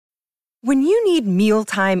When you need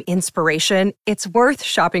mealtime inspiration, it's worth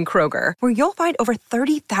shopping Kroger, where you'll find over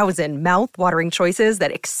 30,000 mouth-watering choices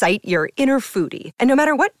that excite your inner foodie. And no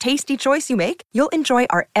matter what tasty choice you make, you'll enjoy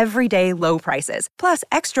our everyday low prices, plus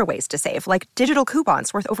extra ways to save, like digital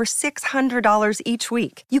coupons worth over $600 each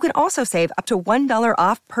week. You can also save up to $1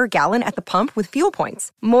 off per gallon at the pump with fuel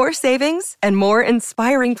points. More savings and more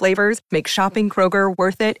inspiring flavors make shopping Kroger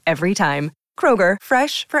worth it every time. Kroger,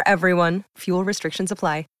 fresh for everyone. Fuel restrictions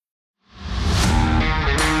apply.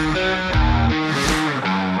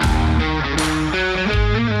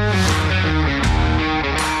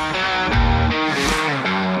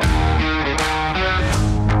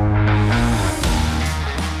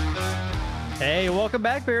 Hey, welcome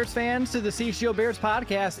back, Bears fans, to the CHGO Bears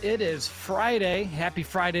podcast. It is Friday. Happy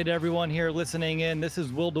Friday to everyone here listening in. This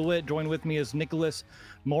is Will DeWitt. Joined with me is Nicholas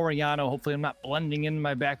Moriano. Hopefully I'm not blending in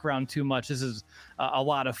my background too much. This is a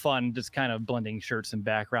lot of fun, just kind of blending shirts and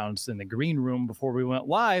backgrounds in the green room before we went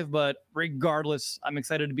live. But regardless, I'm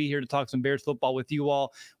excited to be here to talk some Bears football with you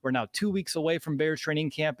all. We're now 2 weeks away from Bears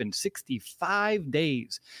training camp and 65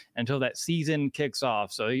 days until that season kicks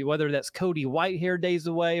off. So whether that's Cody Whitehair days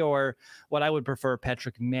away or what I would prefer,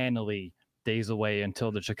 Patrick Mannelly days away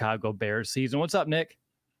until the Chicago Bears season. What's up, Nick?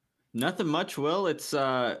 Nothing much, Will. It's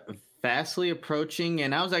fastly approaching,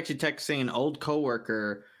 and I was actually texting an old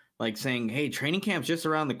coworker, like saying, "Hey, training camp's just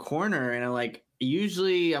around the corner," and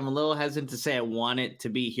usually I'm a little hesitant to say I want it to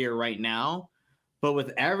be here right now, but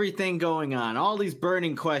with everything going on, all these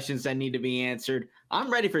burning questions that need to be answered,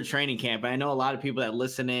 I'm ready for training camp. I know a lot of people that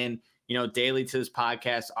listen in, daily to this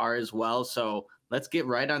podcast are as well. So let's get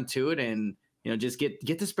right onto it and just get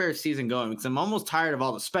this Bears season going, because I'm almost tired of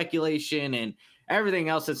all the speculation and everything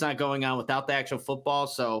else that's not going on without the actual football.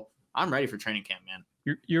 So I'm ready for training camp,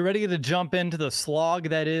 man. You're ready to jump into the slog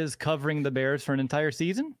that is covering the Bears for an entire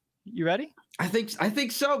season? You ready? I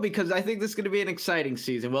think so, because I think this is going to be an exciting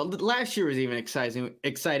season. Well, last year was even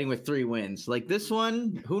exciting with 3 wins. Like this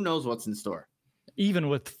one, who knows what's in store? Even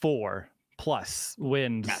with 4+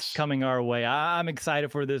 wins coming our way, I'm excited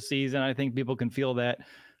for this season. I think people can feel that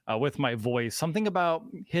with my voice. Something about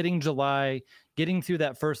hitting July, getting through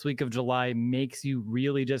that first week of July makes you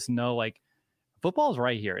really just know, like, football's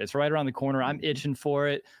right here. It's right around the corner. I'm itching for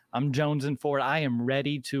it. I'm jonesing for it. I am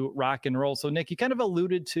ready to rock and roll. So, Nick, you kind of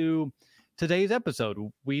alluded to today's episode.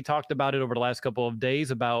 We talked about it over the last couple of days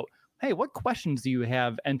about, hey, what questions do you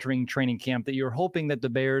have entering training camp that you're hoping that the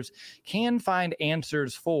Bears can find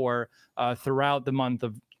answers for throughout the month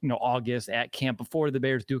of August at camp before the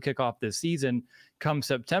Bears do kick off this season come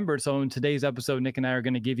September. So in today's episode, Nick and I are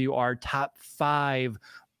going to give you our top 5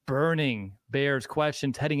 burning Bears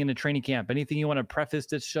questions heading into training camp. Anything you want to preface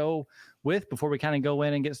this show with before we kind of go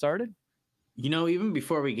in and get started? Even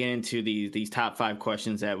before we get into these top 5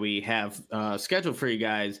 questions that we have scheduled for you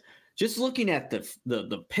guys, just looking at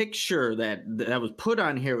the picture that was put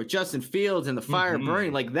on here with Justin Fields and the fire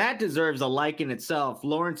burning, like that deserves a like in itself.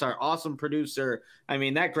 Lawrence, our awesome producer, I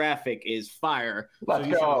mean, that graphic is fire. Let's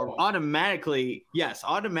go. Automatically,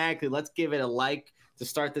 let's give it a like to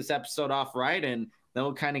start this episode off right, and then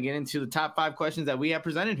we'll kind of get into the top 5 questions that we have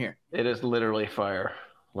presented here. It is literally fire.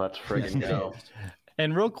 Let's freaking go.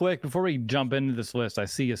 And real quick, before we jump into this list, I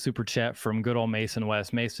see a super chat from good old Mason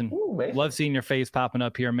West. Mason, love seeing your face popping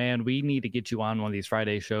up here, man. We need to get you on one of these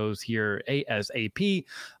Friday shows here ASAP.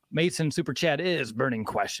 Mason super chat is burning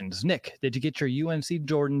questions. Nick, did you get your UNC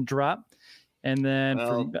Jordan drop? And then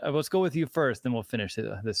let's go with you first, then we'll finish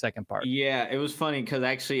the second part. Yeah, it was funny because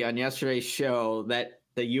actually on yesterday's show, that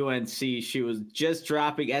the UNC, she was just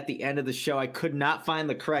dropping at the end of the show. I could not find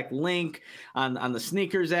the correct link on the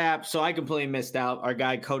Sneakers app, so I completely missed out. Our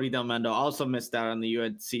guy Cody Del Mendo also missed out on the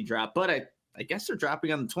UNC drop, but I guess they're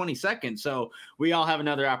dropping on the 22nd, so we all have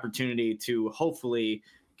another opportunity to hopefully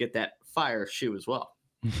get that fire shoe as well.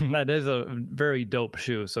 That is a very dope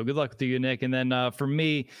shoe. So good luck to you, Nick. And then for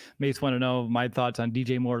me, Mace want to know my thoughts on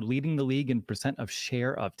DJ Moore leading the league in percent of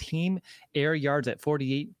share of team air yards at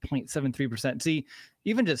 48.73%. See,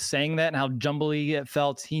 even just saying that and how jumbly it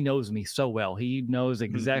felt, he knows me so well. He knows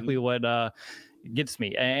exactly what gets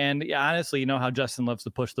me. And honestly, you know how Justin loves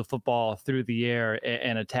to push the football through the air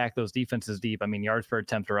and attack those defenses deep. I mean, yards per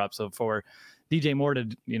attempt are up. So for DJ Moore to,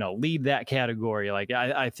 lead that category, like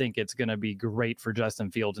I think it's going to be great for Justin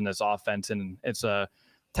Fields in this offense. And it's a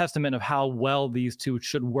testament of how well these two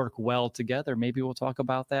should work well together. Maybe we'll talk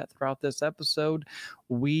about that throughout this episode.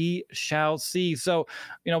 We shall see. So,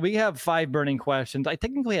 we have 5 burning questions. I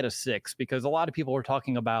technically had a 6 because a lot of people were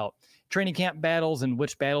talking about training camp battles and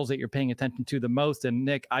which battles that you're paying attention to the most. And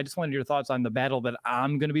Nick, I just wanted your thoughts on the battle that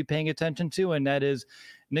I'm going to be paying attention to, and that is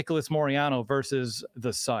Nicholas Moreano versus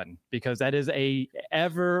the Sun, because that is a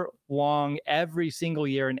ever long, every single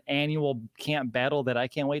year, an annual camp battle that I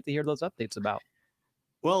can't wait to hear those updates about.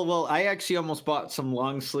 Well, I actually almost bought some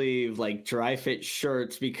long sleeve like dry fit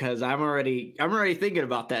shirts because I'm already thinking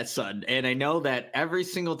about that Sun. And I know that every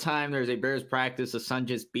single time there's a Bears practice, the Sun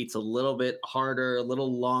just beats a little bit harder, a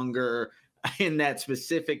little longer in that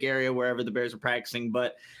specific area wherever the Bears are practicing.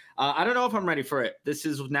 But I don't know if I'm ready for it. This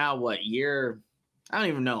is now what year? I don't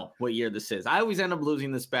even know what year this is. I always end up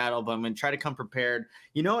losing this battle, but I'm going to try to come prepared.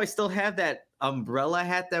 I still have that umbrella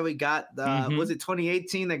hat that we got. Was it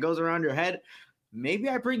 2018 that goes around your head? Maybe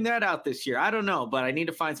I bring that out this year. I don't know, but I need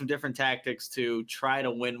to find some different tactics to try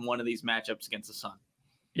to win one of these matchups against the Sun.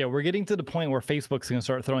 Yeah, we're getting to the point where Facebook's going to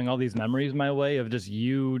start throwing all these memories my way of just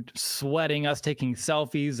you sweating, us taking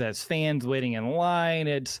selfies as fans waiting in line.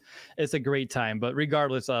 It's a great time. But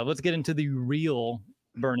regardless of, let's get into the real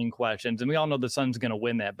burning questions. And we all know the Sun's going to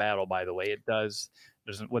win that battle, by the way. It does,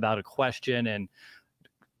 without a question. And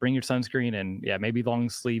bring your sunscreen, and maybe long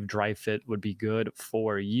sleeve dry fit would be good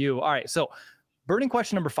for you. All right, so burning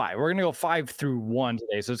question number 5. We're going to go 5 through 1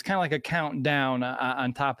 today. So it's kind of like a countdown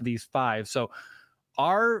on top of these 5. So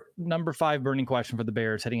our number 5 burning question for the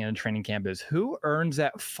Bears heading into training camp is, who earns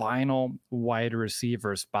that final wide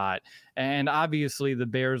receiver spot? And obviously the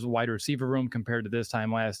Bears wide receiver room compared to this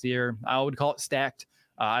time last year, I would call it stacked.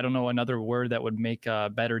 I don't know another word that would make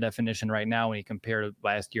a better definition right now when you compare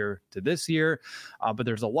last year to this year. But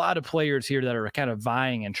there's a lot of players here that are kind of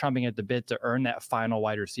vying and trumping at the bit to earn that final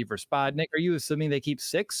wide receiver spot. Nick, are you assuming they keep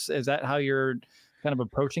 6? Is that how you're kind of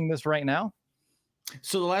approaching this right now?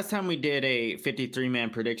 So the last time we did a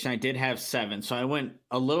 53-man prediction, I did have 7. So I went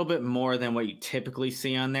a little bit more than what you typically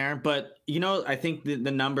see on there. But, I think the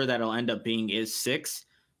number that'll end up being is 6.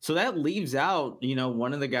 So that leaves out,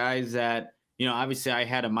 one of the guys that, obviously I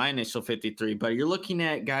had my initial 53, but you're looking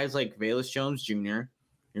at guys like Velus Jones Jr.,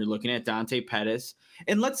 you're looking at Dante Pettis,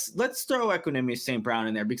 and let's throw Equanimeous St. Brown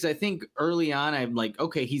in there, because I think early on I'm like,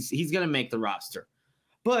 okay, he's going to make the roster.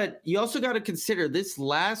 But you also got to consider this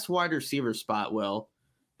last wide receiver spot, Will.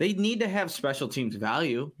 They need to have special teams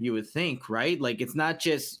value, you would think, right? Like, it's not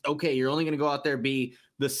just, okay, you're only going to go out there be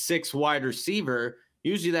the 6th wide receiver.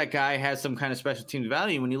 Usually that guy has some kind of special teams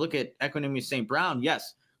value. When you look at Equanimeous St. Brown,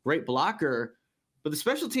 yes, great blocker, but the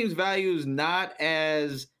special teams value is not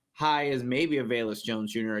as high as maybe a Velus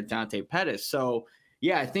Jones Jr. or Dante Pettis. So,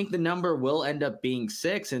 I think the number will end up being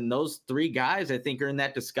 6, and those 3 guys I think are in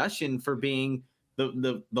that discussion for being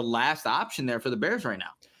the last option there for the Bears right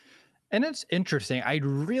now. And it's interesting. I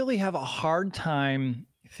really have a hard time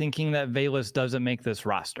thinking that Velus doesn't make this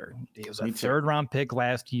roster. He was a 3rd-round pick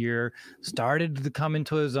last year, started to come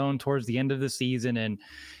into his own towards the end of the season, and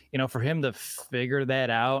for him to figure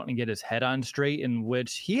that out and get his head on straight, in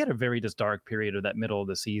which he had a very just dark period of that middle of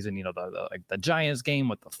the season, the Giants game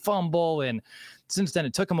with the fumble. And since then,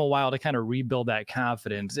 it took him a while to kind of rebuild that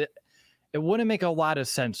confidence. It wouldn't make a lot of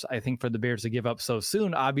sense, I think, for the Bears to give up so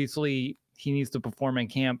soon. Obviously, he needs to perform in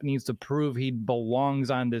camp, needs to prove he belongs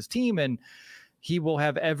on this team, and he will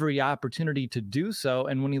have every opportunity to do so.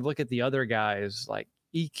 And when you look at the other guys, like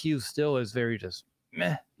EQ still is very just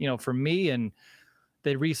meh, for me. And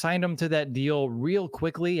they re-signed him to that deal real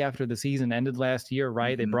quickly after the season ended last year,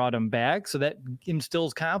 right? They brought him back. So that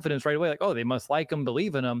instills confidence right away. Like, oh, they must like him,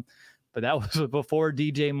 believe in him. But that was before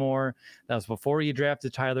DJ Moore. That was before you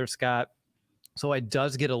drafted Tyler Scott. So it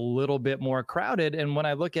does get a little bit more crowded. And when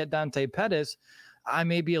I look at Dante Pettis, I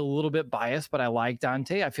may be a little bit biased, but I like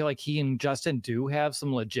Dante. I feel like he and Justin do have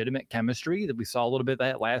some legitimate chemistry that we saw a little bit of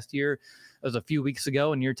that last year. It was a few weeks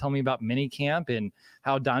ago, and you're telling me about mini camp and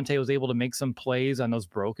how Dante was able to make some plays on those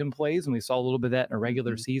broken plays. And we saw a little bit of that in a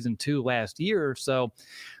regular season too last year. So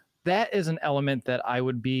that is an element that I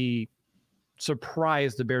would be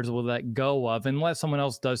surprised the Bears will let go of unless someone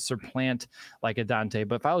else does supplant like a Dante.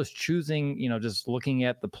 But if I was choosing, just looking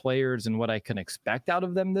at the players and what I can expect out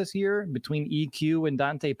of them this year between EQ and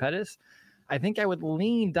Dante Pettis, I think I would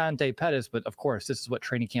lean Dante Pettis. But of course, this is what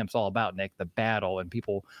training camp's all about, Nick, the battle and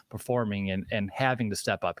people performing and having to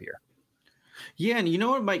step up here. Yeah, and you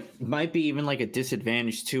know what might be even like a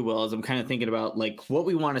disadvantage too, Will, as I'm kind of thinking about like what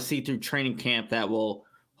we want to see through training camp that will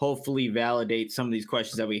hopefully validate some of these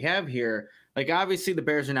questions that we have here. Like, obviously the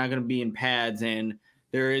Bears are not going to be in pads, and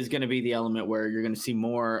there is going to be the element where you're going to see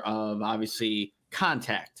more of obviously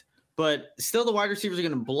contact but still the wide receivers are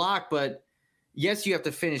going to block. But yes, you have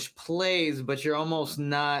to finish plays, but you're almost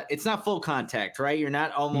not. It's not full contact, right? You're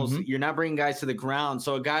not You're not bringing guys to the ground.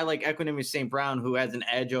 So a guy like Equanimeous St. Brown, who has an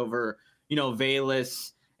edge over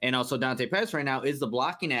Velus and also Dante Pettis right now, is the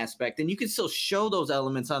blocking aspect, and you can still show those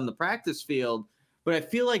elements on the practice field. But I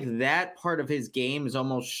feel like that part of his game is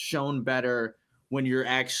almost shown better when you're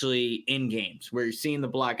actually in games, where you're seeing the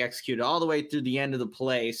block executed all the way through the end of the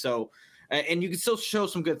play. So, and you can still show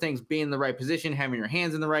some good things, being in the right position, having your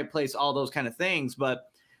hands in the right place, all those kind of things. But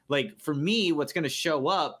like for me, what's going to show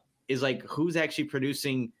up is like who's actually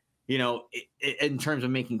producing, in terms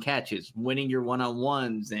of making catches, winning your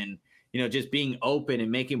one-on-ones, and just being open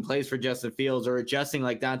and making plays for Justin Fields, or adjusting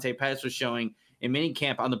like Dante Pettis was showing in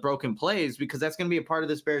minicamp on the broken plays, because that's going to be a part of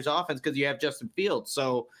this Bears offense because you have Justin Fields.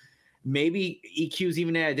 So maybe EQ's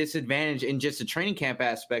even at a disadvantage in just a training camp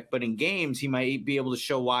aspect, but in games he might be able to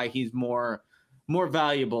show why he's more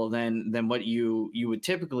valuable than what you would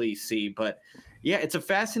typically see. But yeah, it's a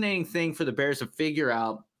fascinating thing for the Bears to figure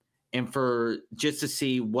out, and for just to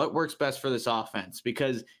see what works best for this offense,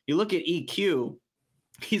 because you look at EQ,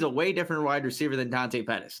 he's a way different wide receiver than Dante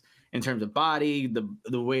Pettis in terms of body,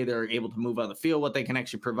 the way they're able to move on the field, what they can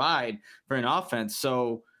actually provide for an offense.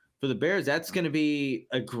 So for the Bears, that's going to be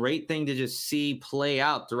a great thing to just see play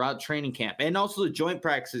out throughout training camp, and also the joint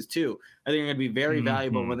practices too. I think they're going to be very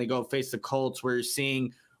valuable when they go face the Colts, where you're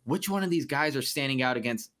seeing which one of these guys are standing out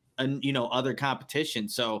against other competition.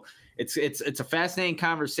 So it's a fascinating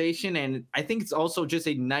conversation, and I think it's also just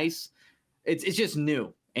a nice. It's just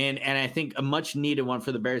new. And I think a much needed one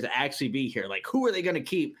for the Bears to actually be here. Like, who are they going to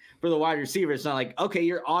keep for the wide receiver? It's not like, okay,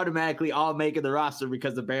 you're automatically all making the roster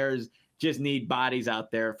because the Bears just need bodies out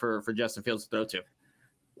there for Justin Fields to throw to.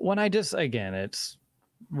 When it's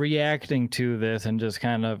reacting to this and just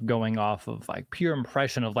kind of going off of like pure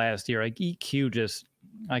impression of last year. Like EQ just,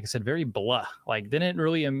 like I said, very blah. Like didn't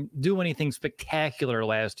really do anything spectacular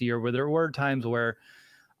last year, where there were times where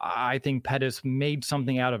I think Pettis made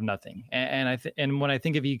something out of nothing. And when I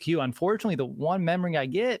think of EQ, unfortunately, the one memory I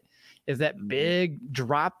get is that big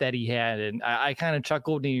drop that he had. And I kind of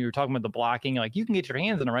chuckled when you were talking about the blocking. Like, you can get your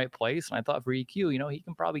hands in the right place. And I thought for EQ, he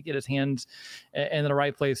can probably get his hands in the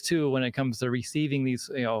right place too when it comes to receiving these,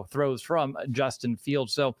 throws from Justin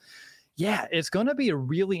Fields. So, yeah, it's going to be a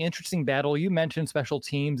really interesting battle. You mentioned special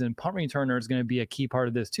teams, and punt returner is going to be a key part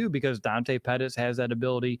of this too, because Dante Pettis has that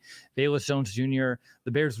ability. Velus Jones Jr.,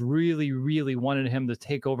 the Bears really, really wanted him to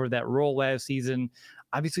take over that role last season.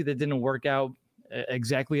 Obviously, that didn't work out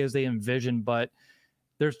exactly as they envisioned, but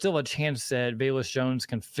there's still a chance that Velus Jones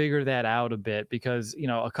can figure that out a bit, because,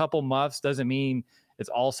 a couple muffs doesn't mean it's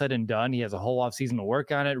all said and done. He has a whole offseason to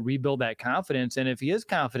work on it, rebuild that confidence. And if he is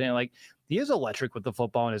confident, like, he is electric with the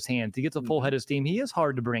football in his hands. He gets a full head of steam. He is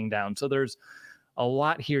hard to bring down. So there's a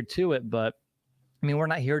lot here to it. But, I mean, we're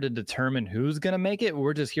not here to determine who's going to make it.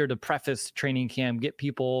 We're just here to preface training camp, get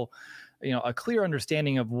people, a clear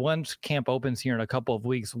understanding of once camp opens here in a couple of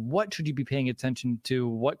weeks, what should you be paying attention to?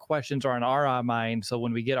 What questions are on our mind? So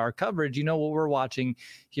when we get our coverage, what we're watching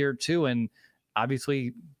here too. And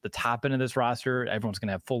obviously, the top end of this roster, everyone's going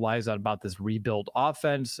to have full eyes out about this rebuild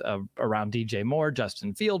offense around DJ Moore,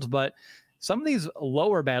 Justin Fields. But some of these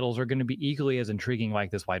lower battles are going to be equally as intriguing, like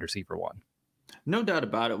this wide receiver one. No doubt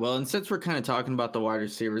about it. Well, and since we're kind of talking about the wide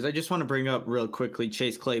receivers, I just want to bring up real quickly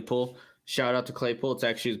Chase Claypool. Shout out to Claypool. It's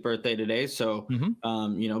actually his birthday today. So,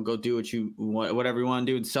 go do what you want, whatever you want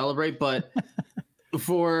to do and celebrate. But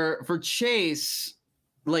for Chase,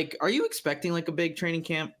 like, are you expecting like a big training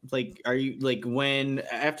camp? Like, are you like, when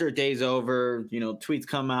after a day's over, tweets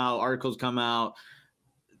come out, articles come out,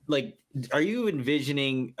 like, are you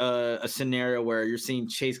envisioning a scenario where you're seeing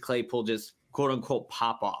Chase Claypool just quote unquote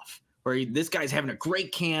pop off, where this guy's having a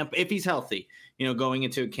great camp if he's healthy, going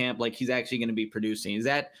into a camp, like he's actually going to be producing?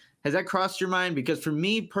 Has that crossed your mind? Because for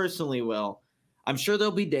me personally, Will, I'm sure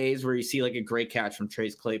there'll be days where you see like a great catch from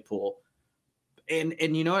Chase Claypool. And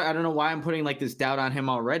you know what? I don't know why I'm putting like this doubt on him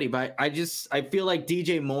already, but I feel like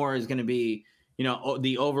DJ Moore is going to be,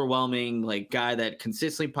 the overwhelming like guy that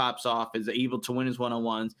consistently pops off, is able to win his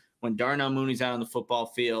one-on-ones when Darnell Mooney's out on the football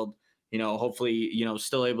field. Hopefully,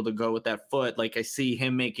 still able to go with that foot. Like, I see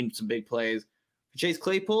him making some big plays. Chase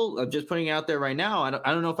Claypool, I'm just putting it out there right now.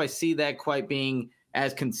 I don't know if I see that quite being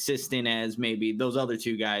as consistent as maybe those other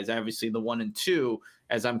two guys, obviously the 1 and 2,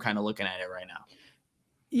 as I'm kind of looking at it right now.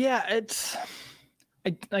 Yeah,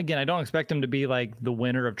 I don't expect him to be like the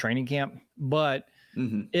winner of training camp, but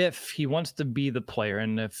if he wants to be the player,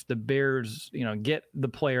 and if the Bears, get the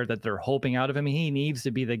player that they're hoping out of him, he needs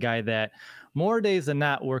to be the guy that more days than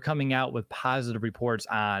not we're coming out with positive reports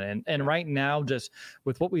on. And right now, just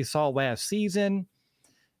with what we saw last season,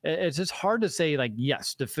 it's just hard to say like,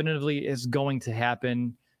 yes, definitively is going to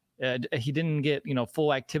happen. He didn't get,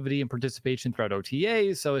 full activity and participation throughout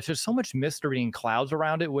OTAs. So it's just so much mystery and clouds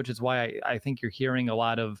around it, which is why I think you're hearing a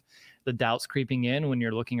lot of the doubts creeping in when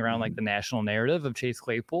you're looking around like the national narrative of Chase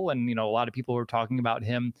Claypool. And, a lot of people are talking about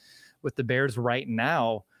him with the Bears right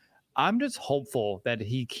now. I'm just hopeful that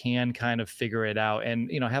he can kind of figure it out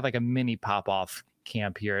and, have like a mini pop-off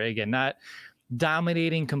camp here. Again, not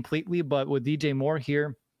dominating completely, but with DJ Moore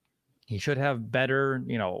here, he should have better,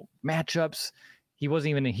 matchups. He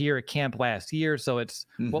wasn't even here at camp last year. So it's,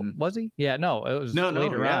 what was he? Yeah, no, it was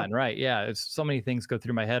later on. Right. Yeah. It's so many things go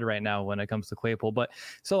through my head right now when it comes to Claypool, but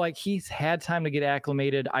so like he's had time to get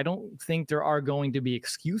acclimated. I don't think there are going to be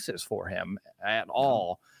excuses for him at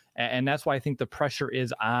all. And that's why I think the pressure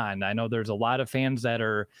is on. I know there's a lot of fans that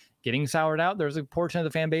are getting soured out. There's a portion of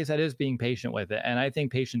the fan base that is being patient with it. And I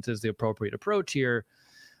think patience is the appropriate approach here.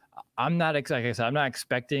 I'm not, like I said, I'm not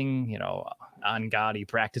expecting, on-gaudy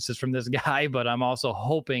practices from this guy, but I'm also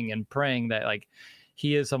hoping and praying that like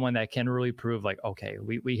he is someone that can really prove like, okay,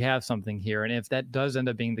 we have something here. And if that does end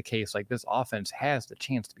up being the case, like this offense has the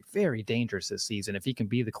chance to be very dangerous this season. If he can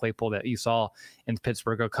be the Claypool that you saw in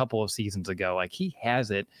Pittsburgh a couple of seasons ago, like he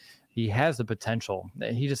has it. He has the potential.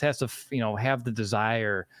 He just has to, have the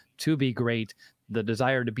desire to be great, the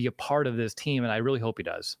desire to be a part of this team. And I really hope he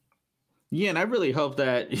does. Yeah, and I really hope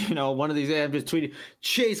that, one of these days I'm just tweeting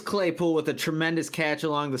Chase Claypool with a tremendous catch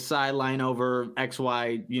along the sideline over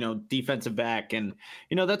XY, defensive back. And,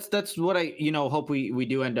 that's what I, hope we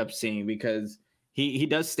do end up seeing, because he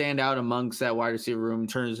does stand out amongst that wide receiver room in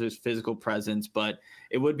terms of his physical presence. But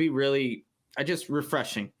it would be really just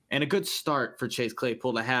refreshing and a good start for Chase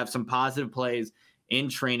Claypool to have some positive plays in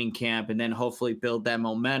training camp and then hopefully build that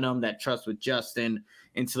momentum, that trust with Justin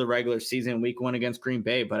into the regular season week 1 against Green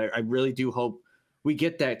Bay. But I really do hope we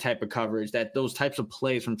get that type of coverage, that those types of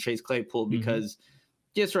plays from Chase Claypool, because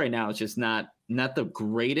just right now it's just not the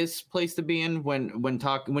greatest place to be in when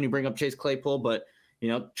you bring up Chase Claypool. But,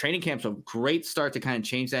 training camp's a great start to kind of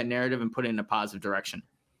change that narrative and put it in a positive direction.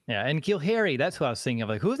 Yeah, and N'Keal Harry, that's what I was thinking of.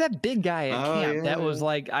 Like, who's that big guy at camp? Yeah. That was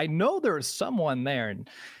like, I know there's someone there, and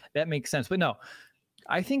that makes sense. But no,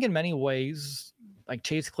 I think in many ways, like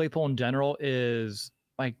Chase Claypool in general is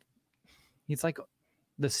like, he's like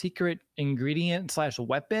the secret ingredient /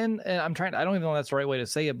 weapon. And I don't even know if that's the right way to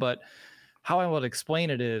say it, but how I would explain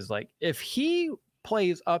it is like, if he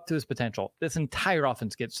plays up to his potential, this entire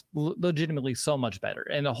offense gets legitimately so much better.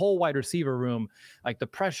 And the whole wide receiver room, like the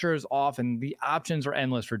pressure is off and the options are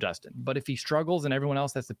endless for Justin. But if he struggles and everyone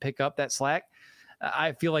else has to pick up that slack,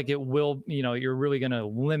 I feel like it will, you're really going to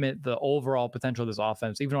limit the overall potential of this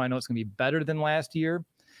offense, even though I know it's going to be better than last year.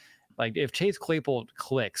 Like if Chase Claypool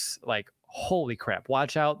clicks, like, holy crap,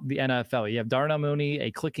 watch out the NFL. You have Darnell Mooney,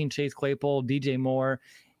 a clicking Chase Claypool, DJ Moore,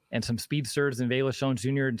 and some speedsters and Velus Jones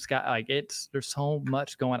Jr. and Scott. Like there's so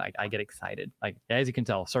much going. I get excited. Like, as you can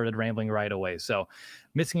tell, started rambling right away. So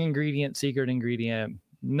missing ingredient, secret ingredient,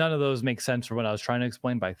 none of those make sense for what I was trying to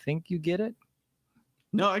explain, but I think you get it.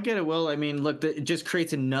 No, I get it, Will. I mean, look, it just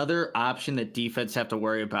creates another option that defense have to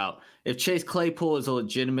worry about. If Chase Claypool is a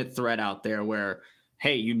legitimate threat out there where,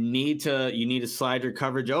 hey, you need to slide your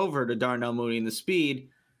coverage over to Darnell Mooney and the speed.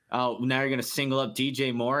 Now you're going to single up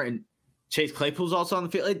DJ Moore, and Chase Claypool's also on the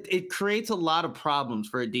field. It creates a lot of problems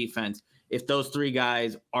for a defense if those three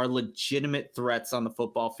guys are legitimate threats on the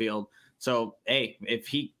football field. So, hey,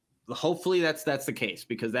 hopefully that's the case,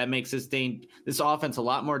 because that makes this offense a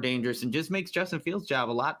lot more dangerous and just makes Justin Fields' job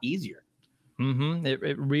a lot easier.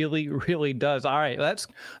 It really, really does. All right, that's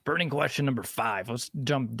burning question number 5. Let's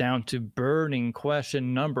jump down to burning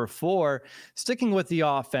question number 4. Sticking with the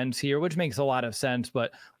offense here, which makes a lot of sense,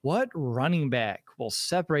 but what running back will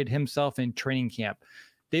separate himself in training camp?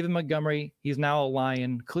 David Montgomery, he's now a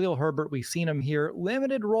Lion. Khalil Herbert, we've seen him here.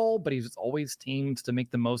 Limited role, but he's always teamed to make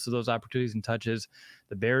the most of those opportunities and touches.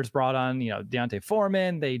 The Bears brought on, Deontay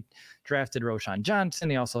Foreman. They drafted Roschon Johnson.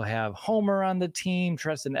 They also have Homer on the team.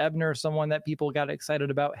 Treston Ebner, someone that people got excited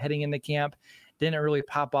about heading into camp. Didn't really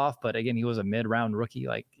pop off, but again, he was a mid-round rookie.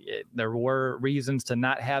 There were reasons to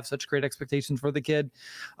not have such great expectations for the kid.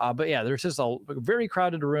 But yeah, there's just a very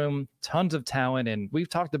crowded room, tons of talent. And we've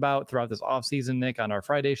talked about throughout this offseason, Nick, on our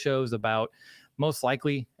Friday shows about most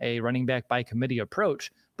likely a running back by committee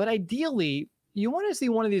approach. But ideally, you want to see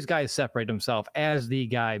one of these guys separate himself as the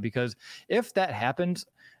guy, because if that happens,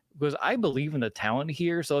 because I believe in the talent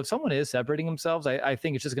here. So if someone is separating themselves, I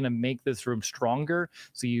think it's just going to make this room stronger.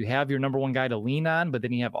 So you have your number one guy to lean on, but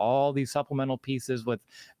then you have all these supplemental pieces with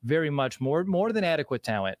very much more than adequate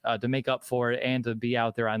talent to make up for it and to be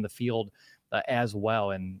out there on the field as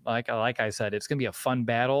well. And like I said, it's going to be a fun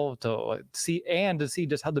battle to see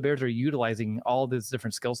just how the Bears are utilizing all these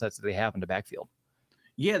different skill sets that they have in the backfield.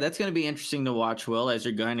 Yeah, that's going to be interesting to watch, Will, as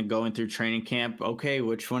you're kind of going through training camp. Okay,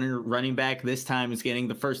 which one running back this time is getting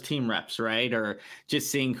the first team reps, right? Or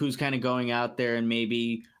just seeing who's kind of going out there and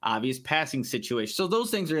maybe obvious passing situations. So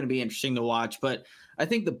those things are going to be interesting to watch. But I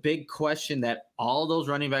think the big question that all those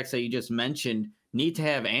running backs that you just mentioned need to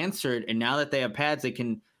have answered, and now that they have pads, they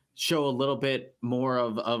can show a little bit more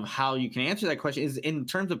of how you can answer that question, is in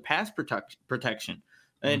terms of pass protection.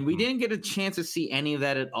 And we didn't get a chance to see any of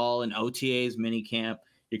that at all in OTAs, minicamp.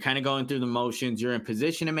 You're kind of going through the motions. You're in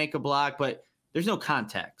position to make a block, but there's no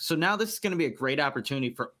contact. So now this is going to be a great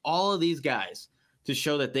opportunity for all of these guys to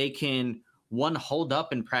show that they can, one, hold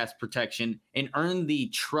up in pass protection and earn the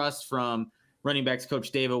trust from running backs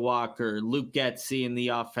coach David Walker, Luke Getsy in the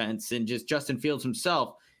offense, and just Justin Fields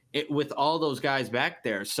himself with all those guys back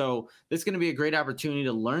there. So this is going to be a great opportunity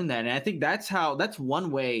to learn that. And I think that's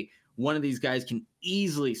one way one of these guys can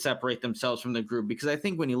easily separate themselves from the group, because I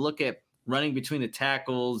think when you look at running between the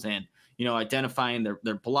tackles and, identifying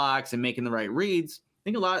their blocks and making the right reads, I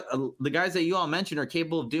think a lot of the guys that you all mentioned are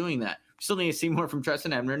capable of doing that. We still need to see more from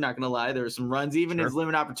Trestan Ebner. Not going to lie. There were some runs, even his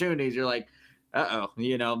limited opportunities. You're like,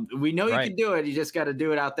 we know you can do it. You just got to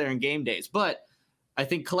do it out there in game days. But I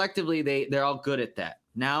think collectively they're all good at that.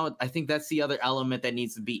 Now, I think that's the other element that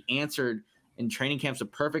needs to be answered. And training camp's a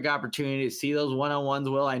perfect opportunity to see those one-on-ones.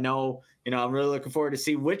 Will, I know, I'm really looking forward to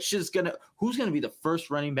see who's going to be the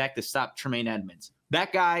first running back to stop Tremaine Edmonds.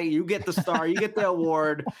 That guy, you get the star, you get the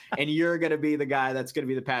award, and you're going to be the guy that's going to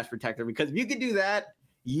be the pass protector. Because if you can do that,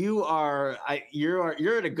 you're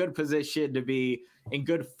in a good position to be in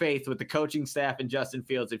good faith with the coaching staff and Justin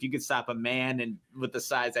Fields if you could stop a man and with the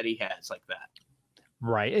size that he has like that.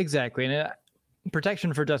 Right, exactly. And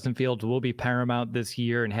protection for Justin Fields will be paramount this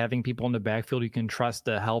year, and having people in the backfield you can trust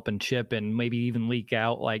to help and chip and maybe even leak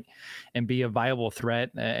out and be a viable threat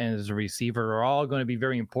as a receiver are all going to be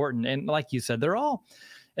very important. And like you said, they're all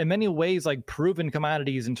in many ways proven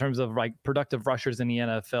commodities in terms of productive rushers in the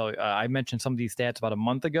NFL. I mentioned some of these stats about a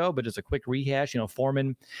month ago, but just a quick rehash.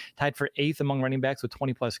 Foreman tied for 8th among running backs with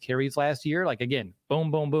 20 plus carries last year. Again, boom,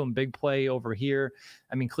 boom, boom, big play over here.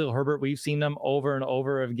 I mean, Khalil Herbert, we've seen them over and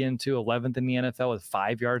over again too. 11th in the NFL with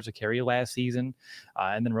 5 yards a carry last season.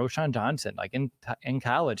 And then Roschon Johnson, in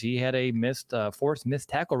college, he had a forced missed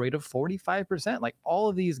tackle rate of 45%. All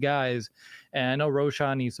of these guys, and I know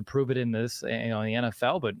Roschon needs to prove it in this, in the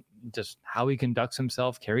NFL, but just how he conducts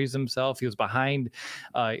himself, carries himself. He was behind,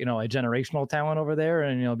 a generational talent over there,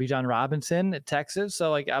 and Bijan Robinson at Texas.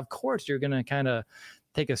 So of course you're gonna kind of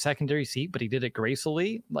take a secondary seat, but he did it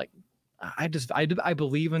gracefully. I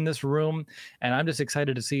believe in this room, and I'm just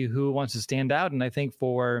excited to see who wants to stand out. And I think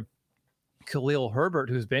for Khalil Herbert,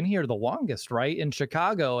 who's been here the longest, right, in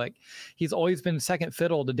Chicago, he's always been second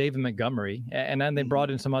fiddle to David Montgomery, and then they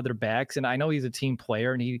brought in some other backs, and I know he's a team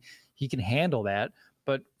player and he can handle that.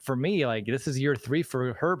 But for me, this is year 3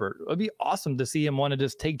 for Herbert. It would be awesome to see him want to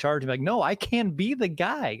just take charge and be no, I can be the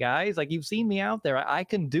guy, guys. You've seen me out there. I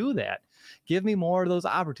can do that. Give me more of those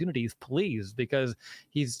opportunities, please, because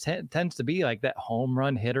he tends to be that home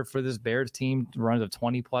run hitter for this Bears team, runs of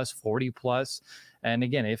 20 plus, 40 plus. And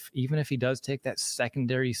again, even if he does take that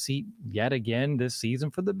secondary seat yet again this season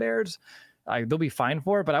for the Bears, they'll be fine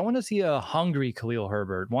for it. But I want to see a hungry Khalil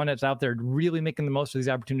Herbert, one that's out there really making the most of these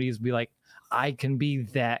opportunities, be I can be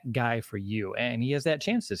that guy for you. And he has that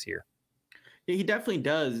chance this year. Yeah, he definitely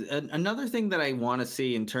does. Another thing that I want to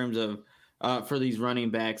see in terms of for these running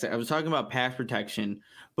backs, I was talking about pass protection,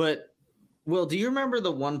 but Will, do you remember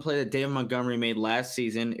the one play that David Montgomery made last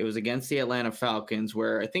season? It was against the Atlanta Falcons,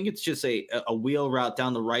 where I think it's just a wheel route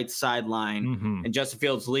down the right sideline, and Justin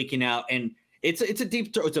Fields leaking out. And it's a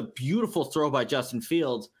deep throw. It's a beautiful throw by Justin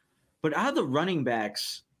Fields. But out of the running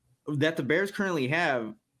backs that the Bears currently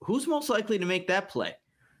have, who's most likely to make that play?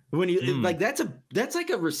 When you that's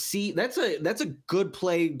a receipt. That's a good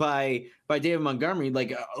play by David Montgomery,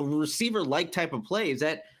 a receiver type of play. Is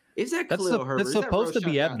that Khalil Herbert? That's supposed to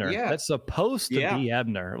be Ebner. Yeah. That's supposed to be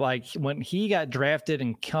Ebner. When he got drafted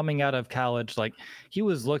and coming out of college, he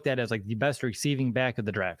was looked at as the best receiving back of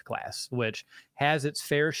the draft class, which has its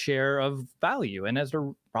fair share of value, and that's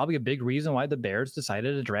probably a big reason why the Bears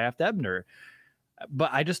decided to draft Ebner.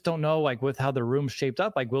 But I just don't know, with how the room's shaped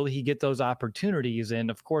up, will he get those opportunities?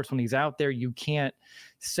 And of course, when he's out there, you can't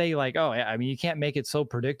say you can't make it so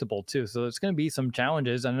predictable too. So it's going to be some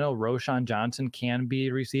challenges. I know Roschon Johnson can be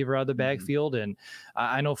a receiver out of the backfield, and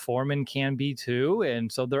I know Foreman can be too.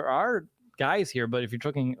 And so there are guys here, but if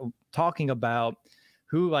you're talking about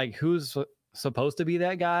who's supposed to be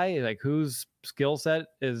that guy? Like, whose skill set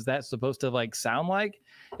is that supposed to like sound like?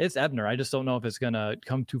 It's Ebner. I just don't know if it's going to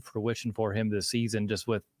come to fruition for him this season, just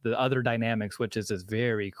with the other dynamics, which is this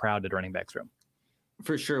very crowded running backs room.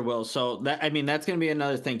 For sure, Will. So that's going to be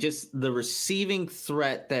another thing. Just the receiving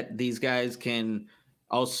threat that these guys can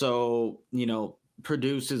also,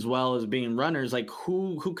 produce as well as being runners. Like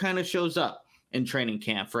who kind of shows up in training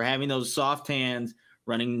camp for having those soft hands,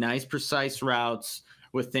 running nice, precise routes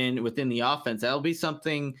within the offense. That'll be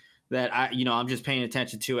something that I'm just paying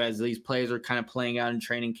attention to as these plays are kind of playing out in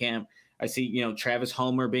training camp. I see, Travis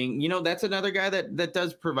Homer being, that's another guy that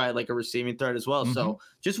does provide like a receiving threat as well. Mm-hmm. So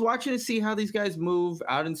just watching to see how these guys move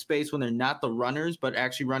out in space when they're not the runners, but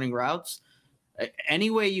actually running routes.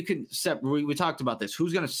 Any way you can we talked about this.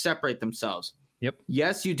 Who's going to separate themselves? Yep.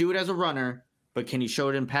 Yes, you do it as a runner, but can you show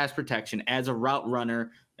it in pass protection as a route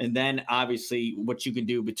runner? And then obviously what you can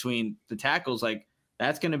do between the tackles, like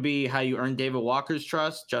that's going to be how you earn David Walker's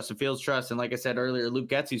trust, Justin Fields' trust, and like I said earlier, Luke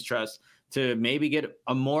Getsy's trust to maybe get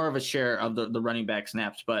a more of a share of the running back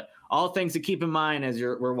snaps. But all things to keep in mind as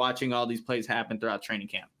we're watching all these plays happen throughout training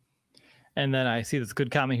camp. And then I see this good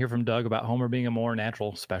comment here from Doug about Homer being a more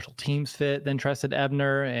natural special teams fit than Trested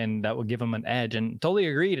Ebner, and that would give him an edge. And totally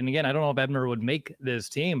agreed. And again, I don't know if Ebner would make this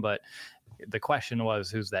team, but the question was,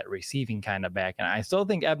 who's that receiving kind of back? And I still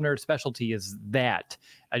think Ebner's specialty is that.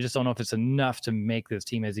 I just don't know if it's enough to make this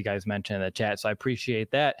team, as you guys mentioned in the chat. So I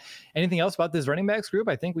appreciate that. Anything else about this running backs group?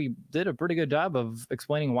 I think we did a pretty good job of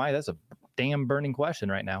explaining why that's a damn burning question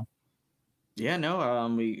right now. Yeah, no,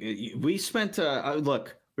 we spent,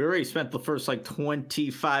 look, we already spent the first like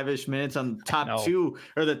 25-ish minutes on the top two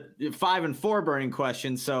or the 5 and 4 burning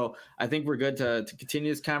questions. So I think we're good to continue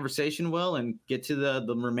this conversation, Will, and get to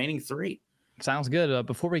the remaining 3. Sounds good.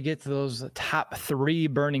 Before we get to those top 3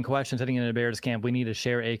 burning questions heading into Bears camp, we need to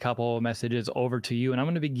share a couple of messages over to you. And I'm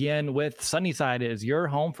going to begin with Sunnyside is your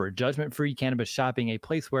home for judgment-free cannabis shopping, a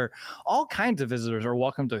place where all kinds of visitors are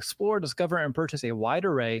welcome to explore, discover, and purchase a wide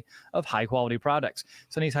array of high-quality products.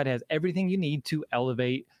 Sunnyside has everything you need to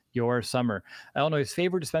elevate your summer. Illinois'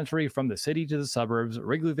 favorite dispensary from the city to the suburbs,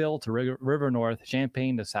 Wrigleyville to River North,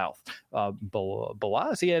 Champaign to South.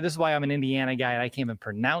 Bolas? Yeah, this is why I'm an Indiana guy. And I can't even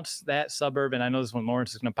pronounce that suburb. And I know this one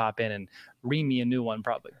Lawrence is going to pop in and read me a new one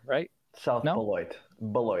probably, right? South Beloit.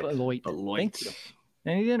 Beloit. Thank you.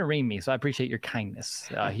 And he didn't ream me, so I appreciate your kindness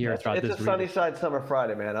here throughout this. It's a Sunnyside Summer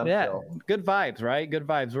Friday, man. I'm chill. Good vibes, right? Good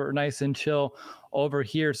vibes. We're nice and chill over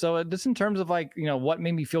here. So just in terms of like, what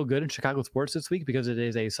made me feel good in Chicago sports this week, because it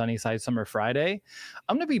is a Sunnyside Summer Friday,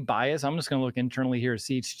 I'm going to be biased. I'm just going to look internally here at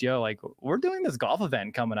CHGO. Like, we're doing this golf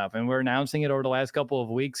event coming up, and we're announcing it over the last couple of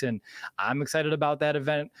weeks, and I'm excited about that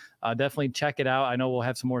event. Definitely check it out. I know we'll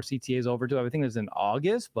have some more CTAs over too. I think it's in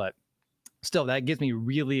August, but still, that gets me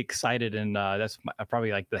really excited, and that's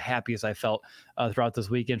probably like the happiest I felt throughout this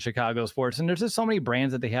week in Chicago sports. And there's just so many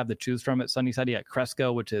brands that they have to choose from at Sunnyside. You got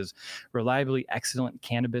Cresco, which is reliably excellent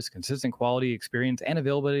cannabis, consistent quality, experience, and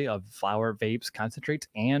availability of flower, vapes, concentrates,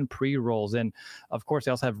 and pre-rolls. And of course, they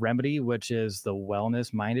also have Remedy, which is the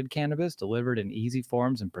wellness-minded cannabis delivered in easy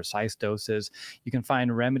forms and precise doses. You can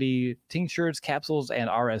find Remedy tinctures, capsules, and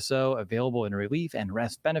RSO available in relief and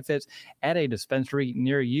rest benefits at a dispensary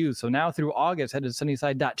near you. So now through August, head to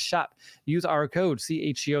sunnyside.shop. Use our code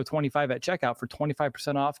CHGO25 at checkout for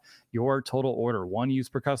 25% off your total order. One use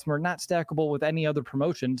per customer, not stackable with any other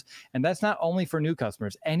promotions. And that's not only for new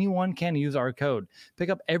customers. Anyone can use our code. Pick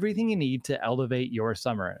up everything you need to elevate your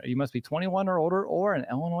summer. You must be 21 or older or an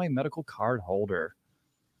Illinois medical card holder.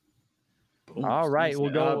 All right, we'll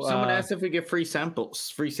go. Someone asked if we get free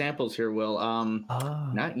samples here, Will.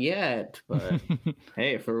 Not yet, but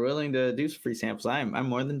hey, if we're willing to do some free samples, I'm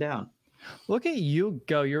more than down. Look at you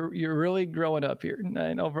go. You're really growing up here.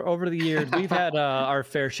 And over the years, we've had our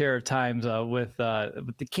fair share of times with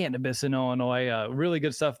the cannabis in Illinois. Really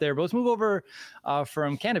good stuff there. But let's move over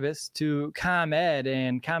from cannabis to ComEd.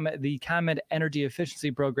 And the ComEd Energy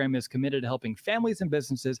Efficiency Program is committed to helping families and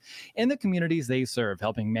businesses in the communities they serve,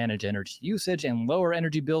 helping manage energy usage and lower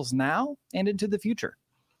energy bills now and into the future.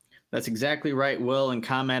 That's exactly right, Will. And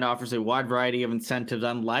ComEd offers a wide variety of incentives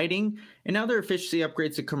on lighting and other efficiency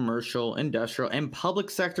upgrades to commercial, industrial, and public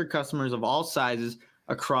sector customers of all sizes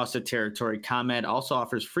across the territory. ComEd also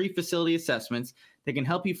offers free facility assessments that can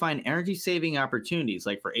help you find energy-saving opportunities,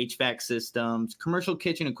 like for HVAC systems, commercial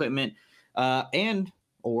kitchen equipment, and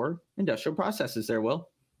or industrial processes there, Will.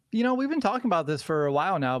 We've been talking about this for a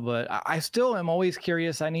while now, but I still am always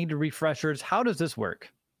curious. I need refreshers. How does this work?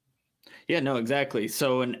 Yeah, no, exactly.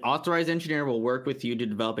 So an authorized engineer will work with you to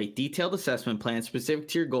develop a detailed assessment plan specific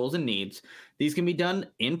to your goals and needs. These can be done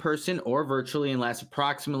in person or virtually and last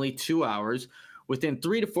approximately 2 hours. Within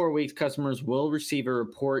 3 to 4 weeks, customers will receive a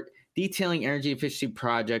report detailing energy efficiency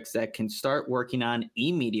projects that can start working on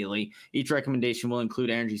immediately. Each recommendation will include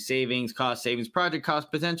energy savings, cost savings, project costs,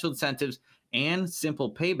 potential incentives, and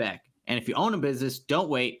simple payback. And if you own a business, don't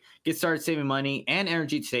wait. Get started saving money and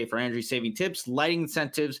energy today. For energy saving tips, lighting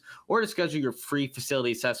incentives, or to schedule your free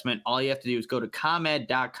facility assessment, all you have to do is go to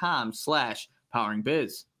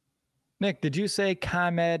ComEd.com/poweringbiz. Nick, did you say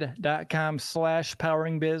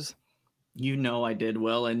ComEd.com/poweringbiz? You know I did,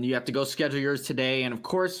 Will, and you have to go schedule yours today. And of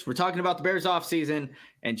course, we're talking about the Bears offseason,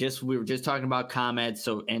 and we were just talking about ComEd.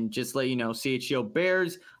 So, and just let you know, CHGO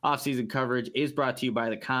Bears offseason coverage is brought to you by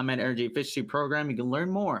the ComEd Energy Efficiency Program. You can learn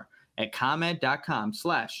more at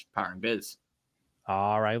ComEd.com/poweringbiz.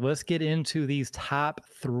 All right, let's get into these top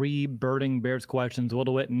 3 Burning Bears questions. Will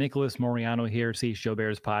DeWitt, Nicholas Moriano here, CHGO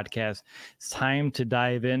Bears podcast. It's time to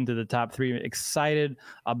dive into the top 3. Excited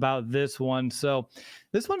about this one. So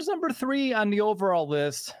this one's number 3 on the overall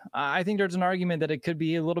list. I think there's an argument that it could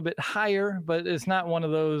be a little bit higher, but it's not one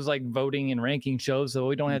of those like voting and ranking shows, so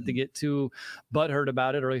we don't have to get too butthurt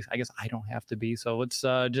about it, or at least I guess I don't have to be. So let's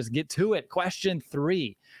just get to it. Question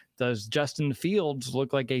 3. Does Justin Fields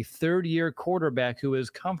look like a third-year quarterback who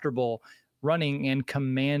is comfortable running and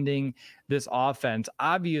commanding this offense?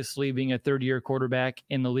 Obviously, being a third-year quarterback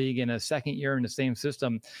in the league and a second year in the same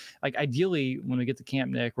system, like ideally, when we get to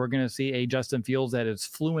camp, Nick, we're going to see a Justin Fields that is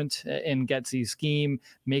fluent in Getsy's scheme,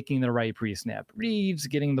 making the right pre-snap reads,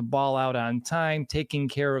 getting the ball out on time, taking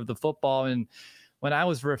care of the football. And when I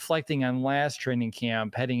was reflecting on last training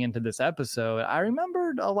camp heading into this episode, I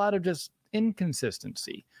remembered a lot of just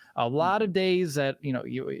inconsistency. A lot of days that,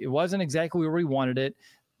 it wasn't exactly where we wanted it.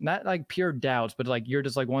 Not like pure doubts, but like you're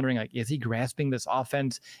just like wondering, like, is he grasping this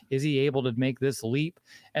offense? Is he able to make this leap?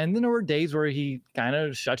 And then there were days where he kind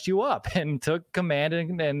of shut you up and took command,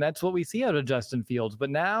 and that's what we see out of Justin Fields. But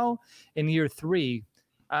now in year 3,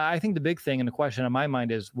 I think the big thing and the question on my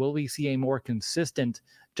mind is, will we see a more consistent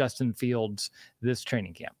Justin Fields this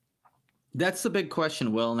training camp? That's the big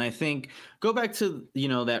question, Will. And I think go back to,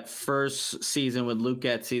 that first season with Luke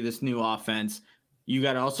Getsy, this new offense. You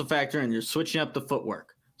got to also factor in you're switching up the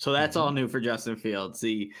footwork. So that's all new for Justin Fields.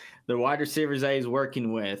 The wide receivers that he's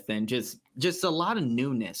working with, and just a lot of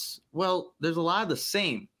newness. Well, there's a lot of the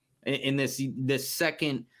same in this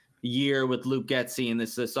second year with Luke Getsy and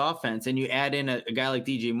this offense. And you add in a guy like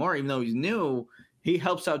DJ Moore, even though he's new, he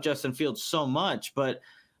helps out Justin Fields so much. But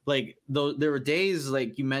there were days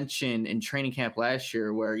like you mentioned in training camp last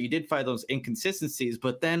year where you did find those inconsistencies,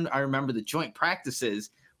 but then I remember the joint practices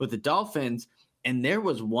with the Dolphins, and there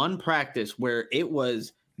was one practice where it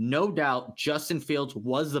was no doubt Justin Fields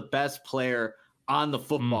was the best player on the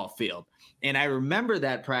football field. And I remember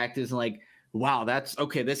that practice like, wow, that's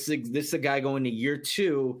okay. This is a guy going to year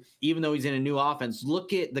 2, even though he's in a new offense.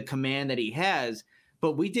 Look at the command that he has,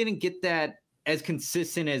 but we didn't get that as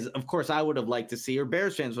consistent as, of course, I would have liked to see, or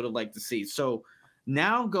Bears fans would have liked to see. So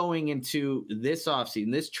now going into this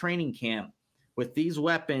offseason, this training camp, with these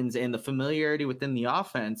weapons and the familiarity within the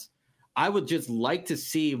offense, I would just like to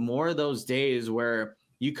see more of those days where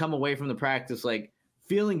you come away from the practice like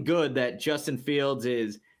feeling good that Justin Fields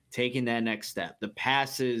is taking that next step. The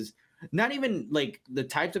passes, not even like the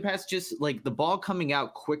types of passes, just like the ball coming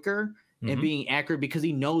out quicker and being accurate because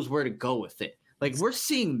he knows where to go with it. Like we're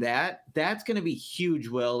seeing that. That's going to be huge,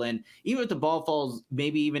 Will. And even if the ball falls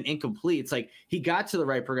maybe even incomplete, it's like he got to the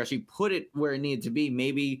right progression. He put it where it needed to be.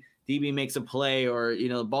 Maybe DB makes a play or,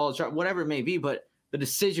 the ball is short, whatever it may be, but the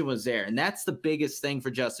decision was there. And that's the biggest thing for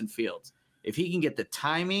Justin Fields. If he can get the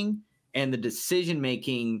timing and the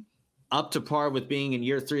decision-making up to par with being in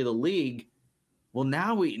year 3 of the league, well,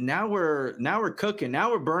 now we're cooking. Now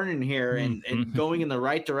we're burning here and going in the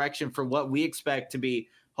right direction for what we expect to be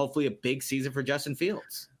hopefully a big season for Justin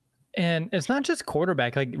Fields. And it's not just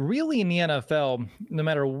quarterback. Like really in the NFL, no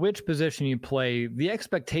matter which position you play, the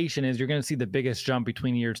expectation is you're going to see the biggest jump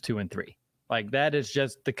between years 2 and 3. Like that is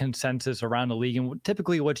just the consensus around the league and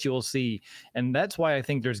typically what you'll see. And that's why I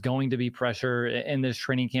think there's going to be pressure in this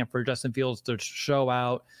training camp for Justin Fields to show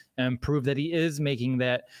out and prove that he is making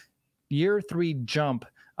that year 3 jump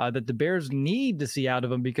that the Bears need to see out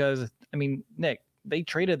of him. Because, I mean, Nick, they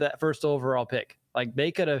traded that first overall pick. Like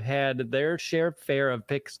they could have had their share of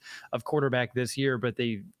picks of quarterback this year, but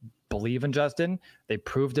they believe in Justin. They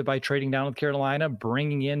proved it by trading down with Carolina,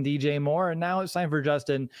 bringing in DJ Moore, and now it's time for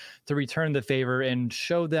Justin to return the favor and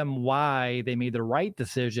show them why they made the right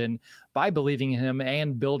decision by believing in him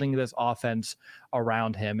and building this offense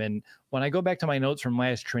around him. And when I go back to my notes from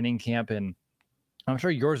last training camp and I'm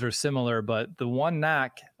sure yours are similar, but the one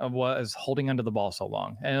knock was holding onto the ball so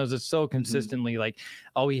long. And it was just so consistently like,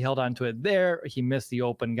 oh, he held onto it there. He missed the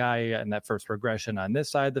open guy in that first progression on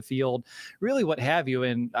this side of the field, really what have you.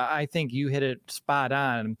 And I think you hit it spot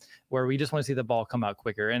on where we just want to see the ball come out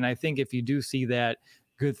quicker. And I think if you do see that,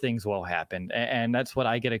 good things will happen. And that's what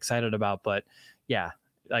I get excited about. But yeah,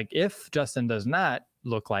 like if Justin does not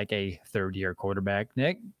look like a third-year quarterback,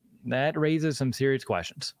 Nick, that raises some serious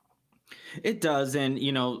questions. It does, and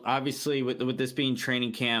obviously with this being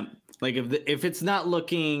training camp, like if it's not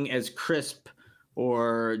looking as crisp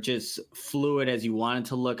or just fluid as you want it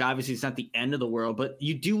to look, obviously it's not the end of the world, but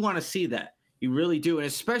you do want to see that. You really do, and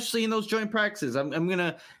especially in those joint practices, I'm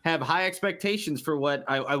gonna have high expectations for what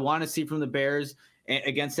I want to see from the Bears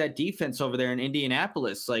against that defense over there in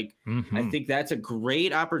Indianapolis. Like I think that's a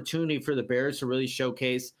great opportunity for the Bears to really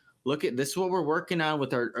showcase. Look at this is what we're working on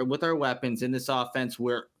with our weapons in this offense.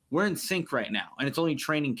 We're in sync right now, and it's only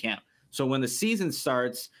training camp. So when the season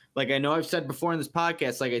starts, like I know I've said before in this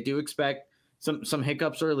podcast, like I do expect some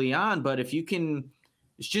hiccups early on, but if you can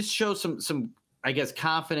just show some I guess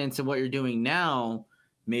confidence in what you're doing now,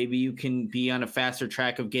 maybe you can be on a faster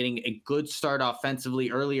track of getting a good start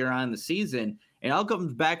offensively earlier on in the season. And I'll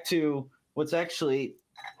come back to what's actually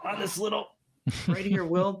on this little right here,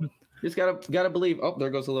 Will. Just gotta believe. Oh, there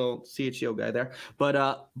goes a little CHGO guy there,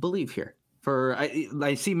 but believe here.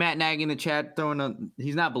 I see Matt Nagy in the chat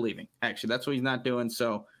he's not believing. Actually, that's what he's not doing.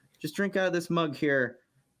 So just drink out of this mug here,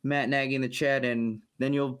 Matt Nagy in the chat, and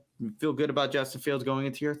then you'll feel good about Justin Fields going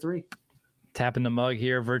into year 3. Tapping the mug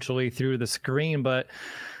here virtually through the screen, but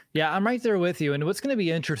yeah, I'm right there with you. And what's going to be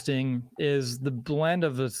interesting is the blend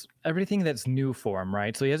of everything that's new for him,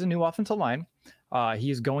 right? So he has a new offensive line.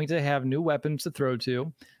 He's going to have new weapons to throw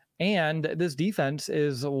to. And this defense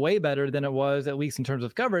is way better than it was, at least in terms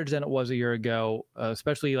of coverage, than it was a year ago,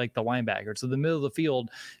 especially like the linebacker. So the middle of the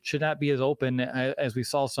field should not be as open as we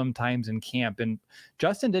saw sometimes in camp. And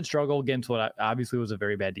Justin did struggle against what obviously was a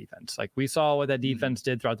very bad defense. Like we saw what that defense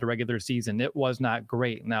did throughout the regular season. It was not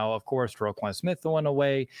great. Now, of course, Roquan Smith went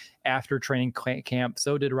away after training camp.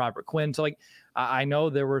 So did Robert Quinn. So I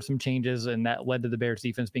know there were some changes, and that led to the Bears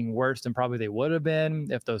defense being worse than probably they would have been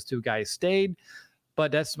if those two guys stayed.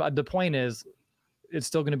 But that's the point is it's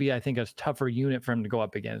still going to be, I think, a tougher unit for him to go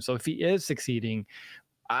up against. So if he is succeeding,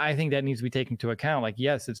 I think that needs to be taken into account. Like,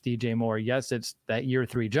 yes, it's DJ Moore. Yes, it's that year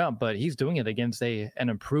 3 jump, but he's doing it against an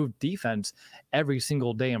improved defense every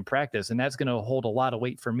single day in practice. And that's going to hold a lot of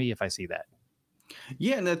weight for me if I see that.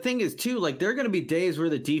 Yeah, and the thing is too, like there are going to be days where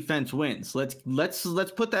the defense wins. Let's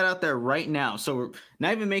put that out there right now. So we're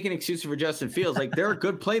not even making excuses for Justin Fields. Like there are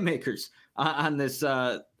good playmakers on this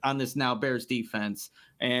now Bears defense,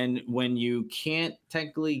 and when you can't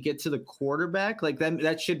technically get to the quarterback, like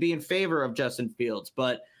that should be in favor of Justin Fields.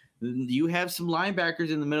 But you have some linebackers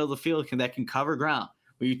in the middle of the field that can cover ground.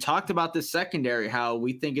 We talked about this secondary, how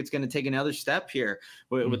we think it's going to take another step here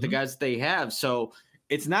with the guys that they have. So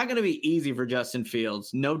it's not going to be easy for Justin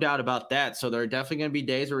Fields, no doubt about that. So there are definitely going to be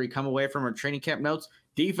days where we come away from our training camp notes,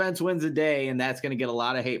 defense wins a day, and that's going to get a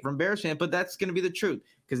lot of hate from Bears fans, but that's going to be the truth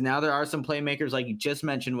because now there are some playmakers, like you just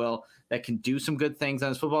mentioned, Will, that can do some good things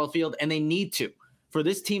on this football field, and they need to. For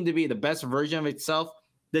this team to be the best version of itself,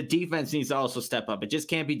 the defense needs to also step up. It just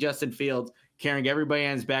can't be Justin Fields carrying everybody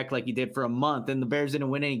on his back like he did for a month, and the Bears didn't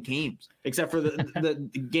win any games except for the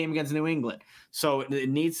game against New England. So it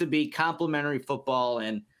needs to be complementary football,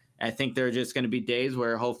 and I think there are just going to be days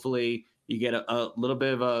where hopefully you get a little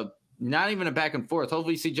bit of a not even a back and forth.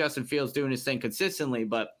 Hopefully you see Justin Fields doing his thing consistently,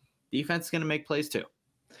 but defense is going to make plays too.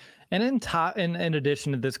 And in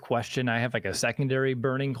addition to this question, I have like a secondary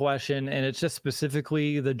burning question, and it's just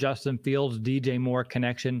specifically the Justin Fields, DJ Moore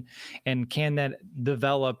connection, and can that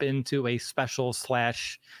develop into a special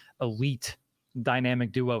 / elite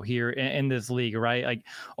dynamic duo here in this league, right? Like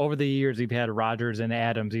over the years, we've had Rodgers and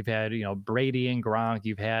Adams, you've had, Brady and Gronk,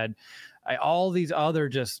 you've had all these other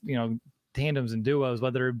just, tandems and duos,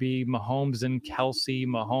 whether it be Mahomes and Kelsey,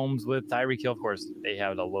 Mahomes with Tyreek Hill. Of course, they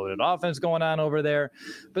have a loaded offense going on over there,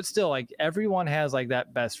 but still, like everyone has like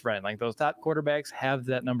that best friend. Like those top quarterbacks have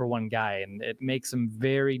that number one guy, and it makes them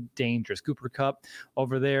very dangerous. Cooper Kupp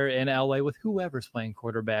over there in LA with whoever's playing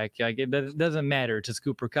quarterback, like it doesn't matter. It's just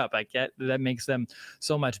Cooper Kupp. Like that makes them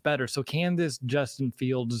so much better. So can this Justin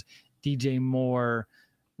Fields, DJ Moore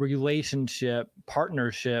relationship,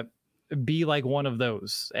 partnership be like one of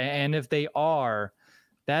those? And if they are,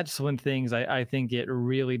 that's when things I think get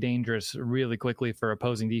really dangerous really quickly for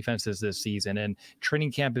opposing defenses this season. And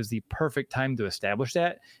training camp is the perfect time to establish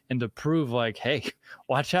that and to prove like, hey,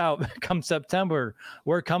 watch out, come September,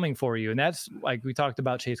 we're coming for you. And that's like we talked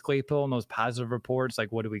about Chase Claypool and those positive reports.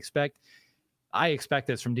 Like, what do we expect? I expect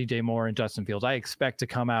this from DJ Moore and Justin Fields. I expect to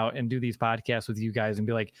come out and do these podcasts with you guys and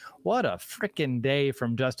be like, what a freaking day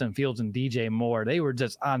from Justin Fields and DJ Moore. They were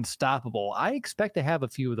just unstoppable. I expect to have a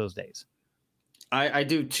few of those days. I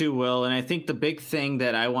do too, Will. And I think the big thing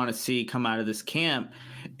that I want to see come out of this camp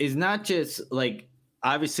is not just like,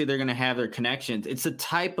 obviously they're going to have their connections. It's the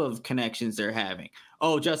type of connections they're having.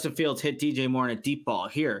 Oh, Justin Fields hit DJ Moore in a deep ball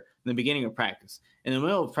here in the beginning of practice. In the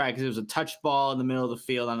middle of practice, it was a touch ball in the middle of the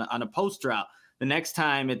field on a post route. The next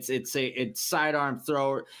time it's sidearm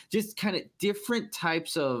throw, just kind of different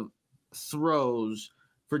types of throws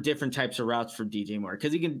for different types of routes for DJ Moore,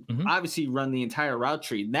 because he can obviously run the entire route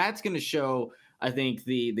tree. That's going to show, I think,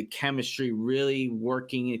 the chemistry really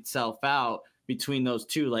working itself out between those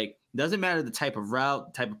two. Like, doesn't matter the type of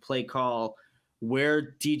route, type of play call,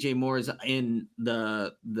 where DJ Moore is in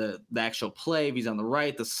the actual play, if he's on the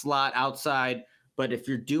right, the slot, outside. But if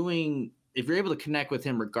you're able to connect with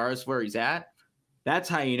him regardless of where he's at, that's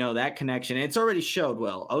how you know that connection. And it's already showed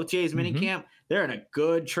well. OTA's minicamp, they're in a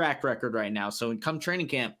good track record right now. So come training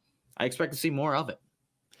camp, I expect to see more of it.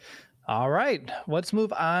 All right, let's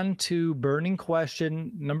move on to burning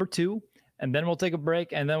question number 2, and then we'll take a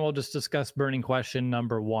break, and then we'll just discuss burning question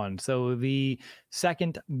number 1. So the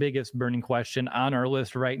second biggest burning question on our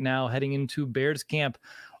list right now, heading into Bears camp.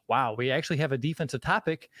 Wow, we actually have a defensive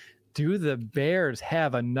topic. Do the Bears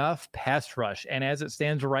have enough pass rush? And as it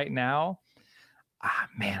stands right now,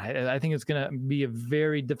 I think it's going to be a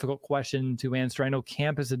very difficult question to answer. I know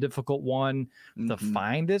camp is a difficult one to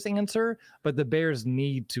find this answer, but the Bears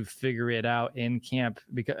need to figure it out in camp,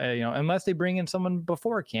 because unless they bring in someone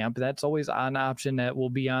before camp, that's always an option that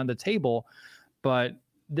will be on the table. But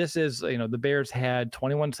this is, the Bears had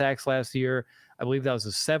 21 sacks last year. I believe that was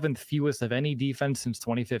the 7th fewest of any defense since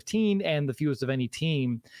 2015 and the fewest of any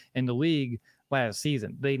team in the league last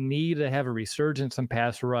season. They need to have a resurgence in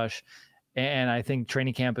pass rush. And I think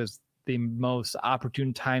training camp is the most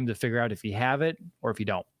opportune time to figure out if you have it or if you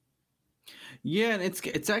don't. Yeah, and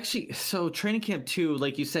it's actually, so training camp too,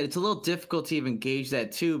 like you said, it's a little difficult to even gauge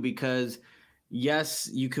that too, because yes,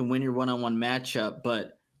 you can win your one-on-one matchup,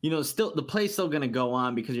 but still the play's still going to go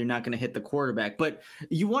on because you're not going to hit the quarterback. But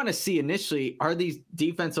you want to see initially, are these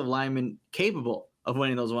defensive linemen capable of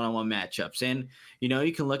winning those one-on-one matchups? And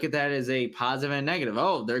you can look at that as a positive and negative.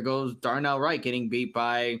 Oh, there goes Darnell Wright getting beat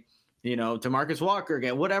by DeMarcus Walker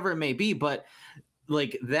again, whatever it may be. But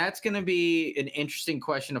like, that's going to be an interesting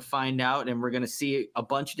question to find out. And we're going to see a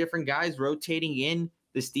bunch of different guys rotating in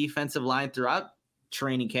this defensive line throughout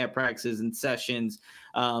training camp practices and sessions,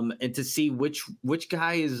 and to see which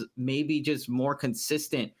guy is maybe just more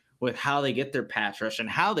consistent with how they get their pass rush and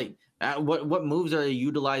how they, what moves are they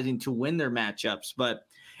utilizing to win their matchups. But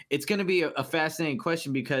it's going to be a fascinating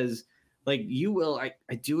question, because like you will,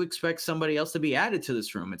 I do expect somebody else to be added to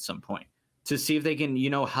this room at some point to see if they can,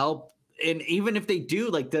 help. And even if they do,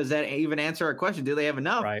 like, does that even answer our question? Do they have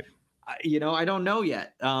enough? Right. I don't know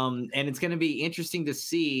yet. And it's going to be interesting to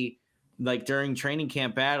see, like, during training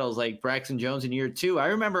camp battles, like Braxton Jones in year 2. I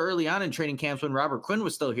remember early on in training camps when Robert Quinn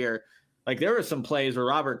was still here, like, there were some plays where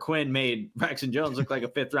Robert Quinn made Braxton Jones look like a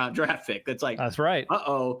 5th round draft pick. That's like, that's right.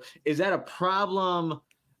 Is that a problem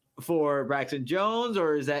for Braxton Jones,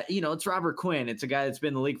 or is that, it's Robert Quinn? It's a guy that's been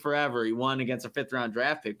in the league forever. He won against a 5th round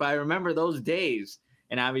draft pick. But I remember those days.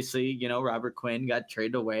 And obviously, Robert Quinn got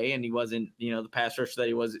traded away, and he wasn't, the pass rusher that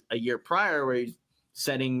he was a year prior, where he's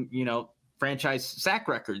setting, franchise sack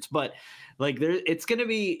records. But like, it's going to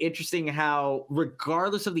be interesting how,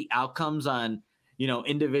 regardless of the outcomes on,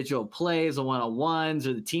 individual plays, the one-on-ones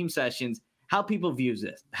or the team sessions, how people view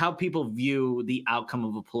this, how people view the outcome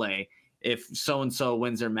of a play if so-and-so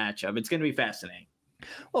wins their matchup. It's going to be fascinating.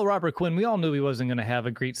 Well, Robert Quinn, we all knew he wasn't going to have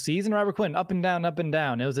a great season. Robert Quinn, up and down, up and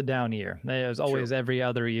down. It was a down year. It was always every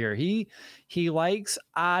other year. He likes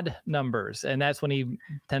odd numbers, and that's when he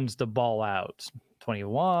tends to ball out.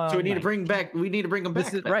 21. So we need to bring him back.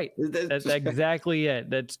 Right. That's exactly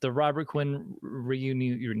it. That's the Robert Quinn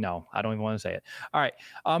reunion. No, I don't even want to say it. All right.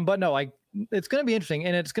 But no, it's going to be interesting,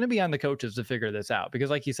 and it's going to be on the coaches to figure this out,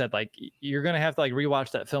 because like you said, like, you're going to have to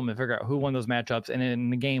rewatch that film and figure out who won those matchups, and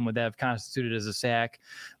in the game would that have constituted as a sack,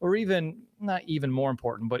 or even not even more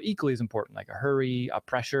important, but equally as important, like a hurry, a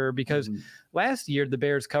pressure, because last year the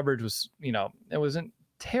Bears coverage was, it wasn't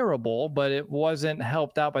terrible, but it wasn't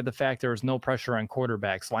helped out by the fact there was no pressure on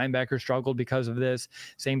quarterbacks. Linebackers struggled because of this.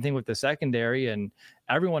 Same thing with the secondary, and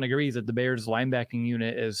everyone agrees that the Bears linebacking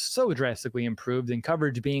unit is so drastically improved, and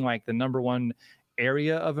coverage being like the number one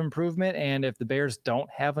area of improvement. And if the Bears don't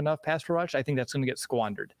have enough pass rush, I think that's going to get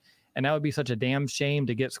squandered. And that would be such a damn shame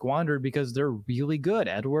to get squandered, because they're really good.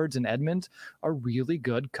 Edwards and Edmonds are really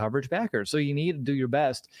good coverage backers. So you need to do your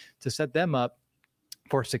best to set them up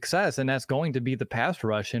for success, and that's going to be the pass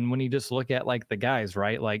rush. And when you just look at like the guys,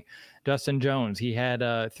 right, like Justin Jones, he had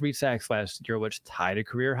 3 sacks last year, which tied a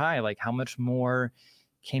career high. Like, how much more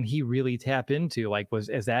can he really tap into? Like,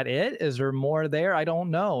 is that it? Is there more there? I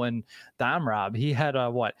don't know. And Rob, he had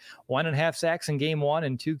 1.5 sacks in game 1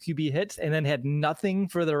 and 2 QB hits, and then had nothing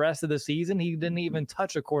for the rest of the season. He didn't even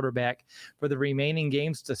touch a quarterback for the remaining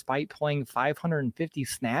games, despite playing 550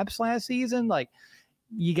 snaps last season. Like,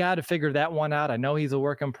 you got to figure that one out. I know he's a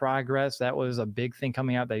work in progress. That was a big thing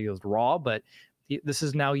coming out, that he was raw, but this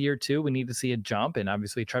is now year 2. We need to see a jump. And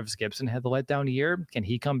obviously Travis Gibson had the letdown year. Can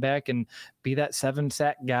he come back and be that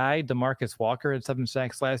 7-sack guy? DeMarcus Walker had 7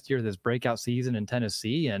 sacks last year, this breakout season in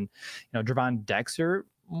Tennessee. And, Gervon Dexter,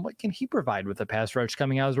 what can he provide with the pass rush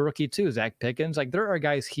coming out as a rookie too? Zach Pickens, like, there are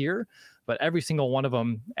guys here, but every single one of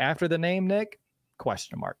them after the name, Nick,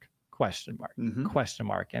 question mark.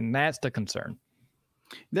 And that's the concern.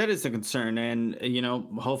 That is the concern. And,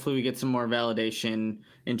 hopefully we get some more validation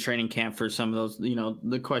in training camp for some of those,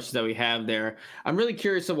 the questions that we have there. I'm really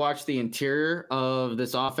curious to watch the interior of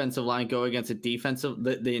this offensive line go against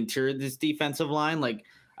the interior of this defensive line. Like,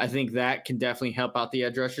 I think that can definitely help out the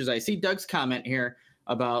edge rushers. I see Doug's comment here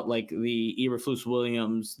about like the Eberflus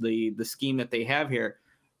Williams, the scheme that they have here.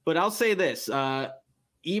 But I'll say this,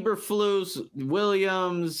 Eberflus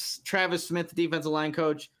Williams, Travis Smith, the defensive line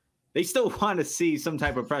coach, they still want to see some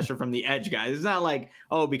type of pressure from the edge guys. It's not like,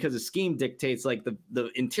 because the scheme dictates, like the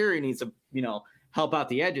interior needs to, help out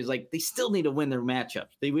the edges. Like, they still need to win their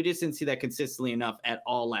matchups. We just didn't see that consistently enough at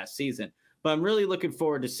all last season. But I'm really looking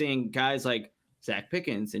forward to seeing guys like Zach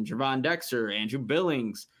Pickens and Gervon Dexter, Andrew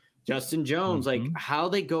Billings, Justin Jones, like how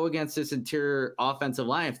they go against this interior offensive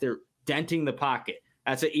line if they're denting the pocket.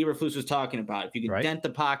 That's what Eberflus was talking about. If you can dent the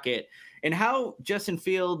pocket, and how Justin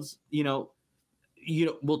Fields,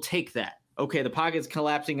 will take that. Okay, the pocket's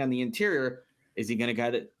collapsing on the interior. Is he going to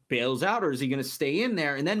guy that bails out, or is he going to stay in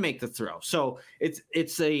there and then make the throw? So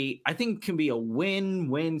I think it can be a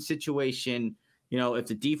win-win situation. If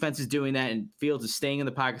the defense is doing that and Fields is staying in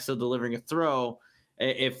the pocket, still delivering a throw,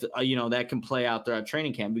 if that can play out throughout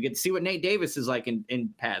training camp. We get to see what Nate Davis is like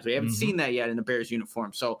in pads. We haven't seen that yet in the Bears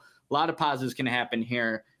uniform. So a lot of positives can happen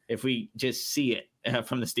here if we just see it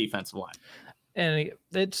from this defensive line. And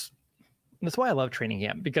that's why I love training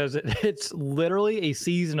camp, because it's literally a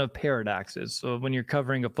season of paradoxes. So when you're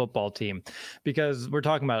covering a football team, because we're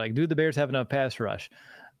talking about, like, do the Bears have enough pass rush?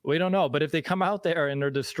 We don't know. But if they come out there and they're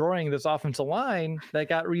destroying this offensive line that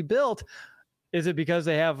got rebuilt, is it because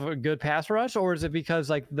they have a good pass rush, or is it because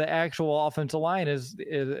like the actual offensive line is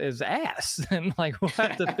ass? And like, we'll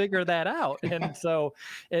have to figure that out. And so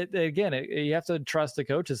you have to trust the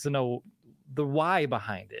coaches to know the why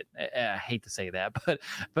behind it. I hate to say that,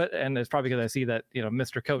 but and it's probably because I see that,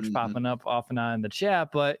 Mr. Coach popping up off and on in the chat,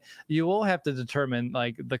 but you will have to determine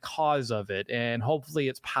like the cause of it, and hopefully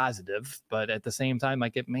it's positive, but at the same time,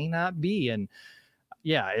 like, it may not be. And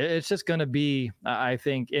yeah, it's just going to be, I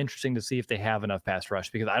think, interesting to see if they have enough pass rush,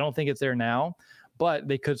 because I don't think it's there now, but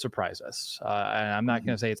they could surprise us. And I'm not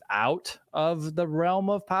going to say it's out of the realm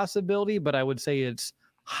of possibility, but I would say it's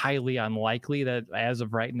highly unlikely that as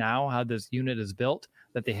of right now, how this unit is built,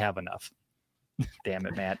 that they have enough. Damn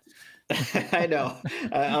it, Matt. I know.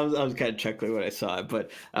 I was kind of chuckling when I saw it,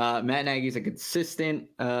 but Matt Nagy's a consistent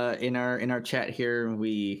in our chat here.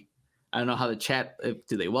 I don't know how the chat,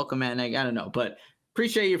 do they welcome Matt Nagy? I don't know, but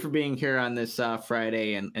appreciate you for being here on this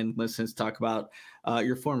Friday and listening to talk about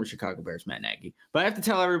your former Chicago Bears, Matt Nagy. But I have to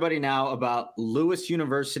tell everybody now about Lewis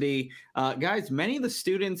University. Guys, many of the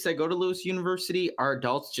students that go to Lewis University are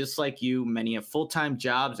adults just like you. Many have full-time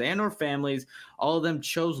jobs and or families. All of them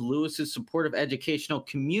chose Lewis's supportive educational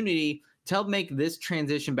community to help make this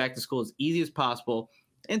transition back to school as easy as possible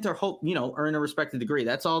and to hope, earn a respected degree.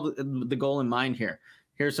 That's all the goal in mind here.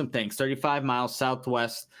 Here's some things. 35 miles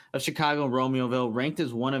southwest of Chicago, Romeoville, ranked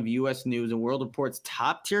as one of U.S. News and World Report's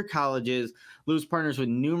top-tier colleges. Lewis partners with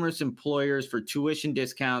numerous employers for tuition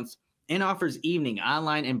discounts and offers evening,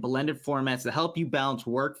 online, and blended formats to help you balance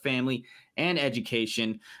work, family, and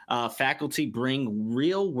education. Faculty bring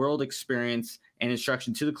real-world experience and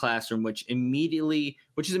instruction to the classroom, which is immediately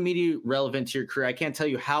relevant to your career. I can't tell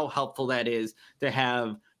you how helpful that is to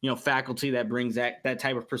have faculty that brings that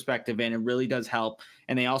type of perspective in. It really does help.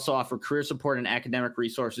 And they also offer career support and academic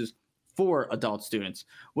resources for adult students.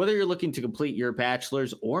 Whether you're looking to complete your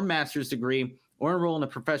bachelor's or master's degree or enroll in a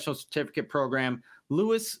professional certificate program,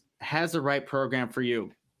 Lewis has the right program for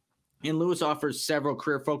you. And Lewis offers several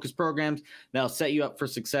career-focused programs that'll set you up for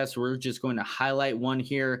success. We're just going to highlight one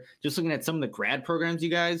here. Just looking at some of the grad programs, you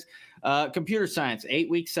guys. Computer science,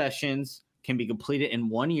 8-week sessions can be completed in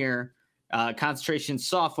 1 year. concentration in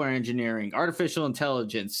software engineering, artificial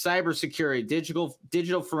intelligence, cybersecurity,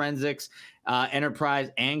 digital forensics, enterprise,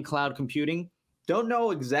 and cloud computing. Don't know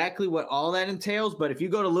exactly what all that entails, but if you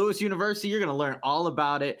go to Lewis University, you're going to learn all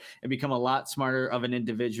about it and become a lot smarter of an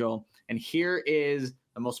individual. And here is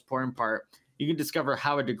the most important part. You can discover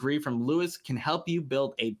how a degree from Lewis can help you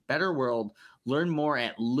build a better world. Learn more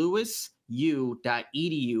at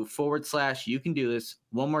lewisu.edu/you can do this.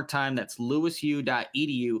 One more time, that's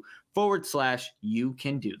lewisu.edu/you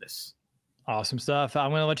can do this. Awesome stuff. I'm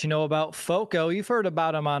going to let you know about FOCO. You've heard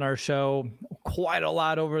about them on our show quite a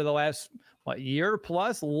lot over the last year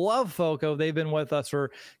plus. Love FOCO. They've been with us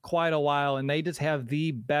for quite a while, and they just have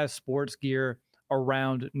the best sports gear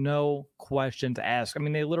around, no questions asked. I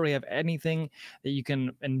mean, they literally have anything that you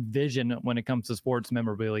can envision when it comes to sports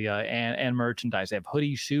memorabilia and merchandise. They have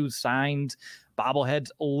hoodies, shoes, signs, bobbleheads,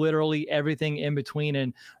 literally everything in between.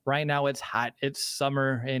 And right now it's hot, it's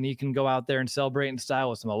summer, and you can go out there and celebrate in style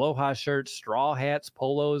with some Aloha shirts, straw hats,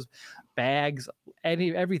 polos, bags,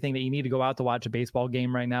 everything that you need to go out to watch a baseball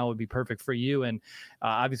game right now would be perfect for you. And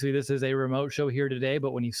obviously this is a remote show here today,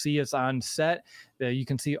 but when you see us on set, you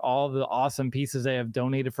can see all of the awesome pieces they have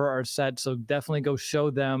donated for our set. So definitely go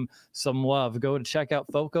show them some love. Go to check out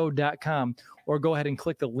foco.com or go ahead and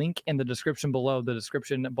click the link in the description below, the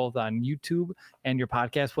description both on YouTube and your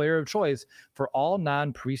podcast player of choice. For all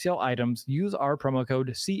non-presale items, use our promo code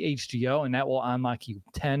CHGO, and that will unlock you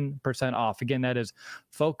 10% off. Again, that is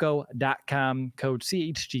foco.com, code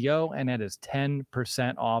CHGO, and that is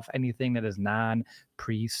 10% off anything that is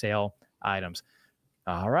non-presale items.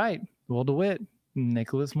 All right, Will DeWitt,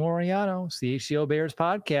 Nicholas Moreano, CHGO Bears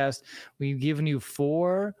podcast. We've given you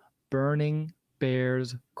 4 burning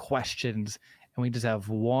Bears questions, and we just have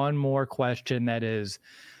one more question that is,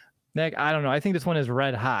 Nick, I don't know, I think this one is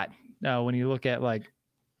red hot. When you look at like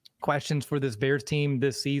questions for this Bears team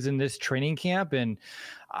this season, this training camp, and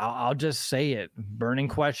I'll just say it. Burning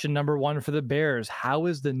question number 1 for the Bears: how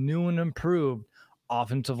is the new and improved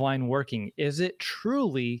offensive line working? Is it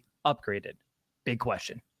truly upgraded? Big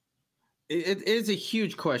question. It is a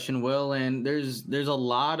huge question, Will, and there's a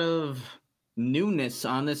lot of newness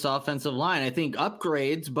on this offensive line. I think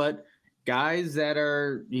upgrades, but guys that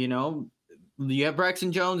are, you have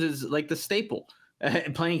Braxton Jones is like the staple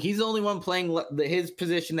playing. He's the only one playing his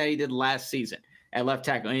position that he did last season at left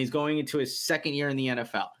tackle, and he's going into his second year in the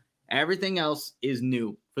NFL. Everything else is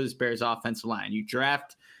new for this Bears offensive line. You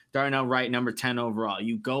draft Darnell Wright, number 10 overall.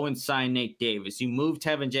 You go and sign Nate Davis. You move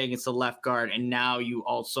Tevin Jenkins to left guard, and now you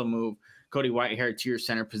also move Cody Whitehair to your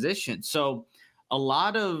center position. So a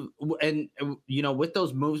lot of, and with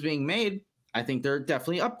those moves being made, I think they're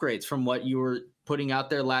definitely upgrades from what you were putting out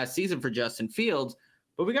there last season for Justin Fields.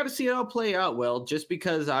 But we got to see it all play out, Will. Just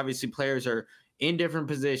because obviously players are in different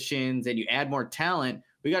positions and you add more talent,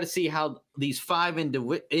 we got to see how these 5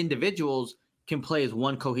 individuals can play as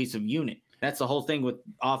one cohesive unit. That's the whole thing with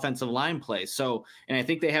offensive line play. So, and I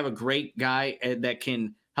think they have a great guy that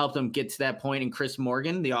can help them get to that point in Chris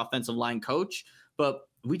Morgan, the offensive line coach. But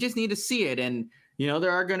we just need to see it. And,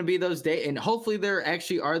 there are going to be those days, and hopefully there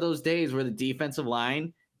actually are those days where the defensive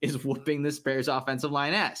line is whooping this Bears offensive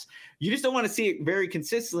line ass. You just don't want to see it very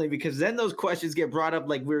consistently, because then those questions get brought up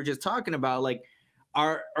like we were just talking about, like,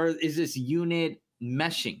 is this unit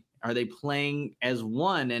meshing? Are they playing as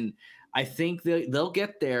one? And I think they'll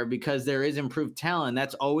get there because there is improved talent.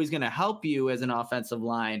 That's always going to help you as an offensive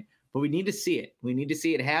line, but we need to see it. We need to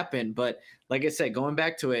see it happen. But like I said, going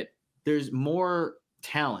back to it, there's more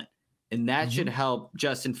talent, and that should help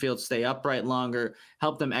Justin Fields stay upright longer,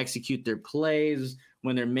 help them execute their plays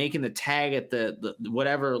when they're making the tag at the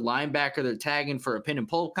whatever linebacker they're tagging for a pin and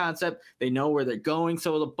pull concept. They know where they're going.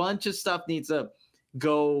 So a bunch of stuff needs to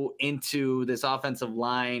go into this offensive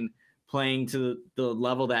line playing to the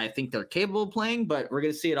level that I think they're capable of playing, but we're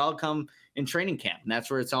going to see it all come in training camp, and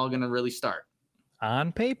that's where it's all going to really start.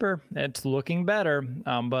 On paper, it's looking better,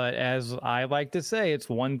 but as I like to say, it's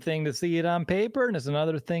one thing to see it on paper, and it's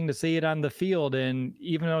another thing to see it on the field. And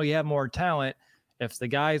even though you have more talent, if the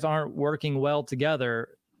guys aren't working well together,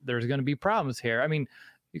 there's going to be problems here. I mean,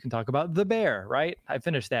 you can talk about the Bear, right? I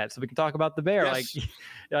finished that, so we can talk about the Bear. Yes.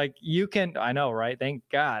 Like you can. I know, right? Thank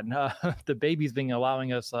God, the baby's been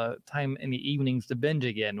allowing us time in the evenings to binge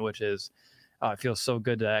again, which is. It feels so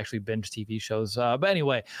good to actually binge TV shows. But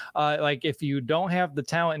anyway, like if you don't have the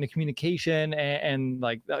talent and the communication and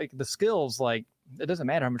like the skills, like it doesn't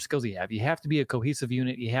matter how much skills you have. You have to be a cohesive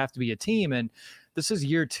unit. You have to be a team. And this is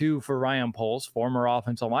year 2 for Ryan Poles, former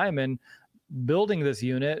offensive lineman, building this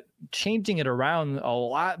unit, changing it around a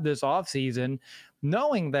lot this offseason,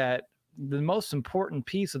 knowing that the most important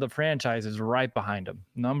piece of the franchise is right behind him.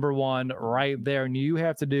 Number 1, right there. And you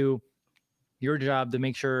have to do your job to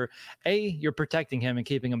make sure, A, you're protecting him and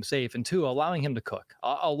keeping him safe, and 2, allowing him to cook,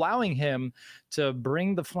 allowing him to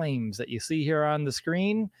bring the flames that you see here on the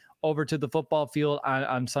screen over to the football field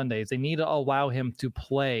on Sundays. They need to allow him to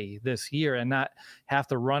play this year and not have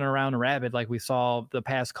to run around rabid like we saw the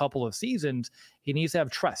past couple of seasons. He needs to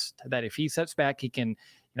have trust that if he sets back, he can,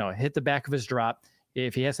 hit the back of his drop.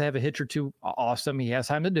 If he has to have a hitch or two, awesome. He has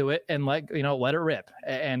time to do it and let it rip.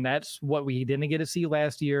 And that's what we didn't get to see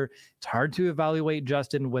last year. It's hard to evaluate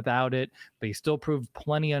Justin without it, but he still proved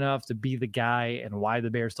plenty enough to be the guy and why the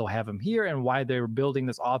Bears still have him here and why they're building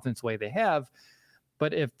this offense the way they have.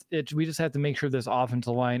 But we just have to make sure this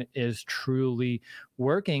offensive line is truly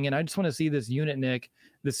working. And I just want to see this unit, Nick,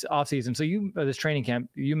 this offseason. So this training camp,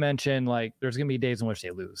 you mentioned like there's going to be days in which they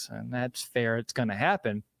lose, and that's fair. It's going to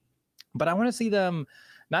happen. But I want to see them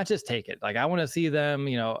not just take it. Like I want to see them,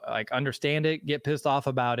 understand it, get pissed off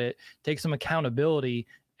about it, take some accountability,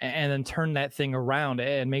 and then turn that thing around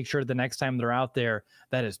and make sure the next time they're out there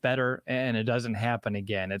that is better and it doesn't happen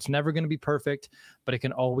again. It's never going to be perfect, but it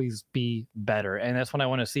can always be better. And that's when I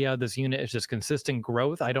want to see how this unit is just consistent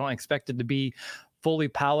growth. I don't expect it to be fully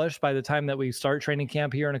polished by the time that we start training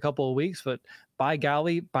camp here in a couple of weeks, but by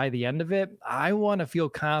golly, by the end of it, I want to feel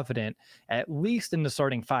confident at least in the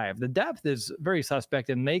starting 5. The depth is very suspect,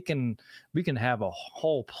 and we can have a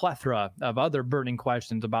whole plethora of other burning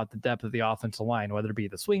questions about the depth of the offensive line, whether it be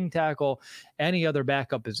the swing tackle, any other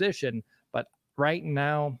backup position. But right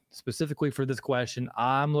now, specifically for this question,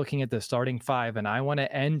 I'm looking at the starting 5, and I want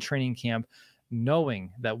to end training camp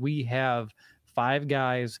knowing that we have 5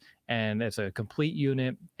 guys and it's a complete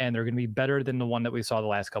unit, and they're going to be better than the one that we saw the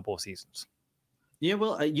last couple of seasons. Yeah,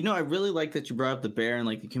 well, I really like that you brought up the Bear and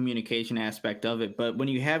like the communication aspect of it. But when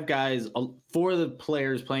you have guys for the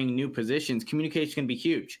players playing new positions, communication can be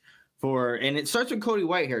huge. And it starts with Cody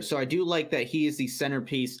Whitehair. So I do like that he is the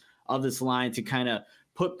centerpiece of this line to kind of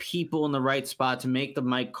put people in the right spot to make the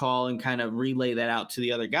mic call and kind of relay that out to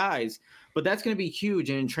the other guys. But that's going to be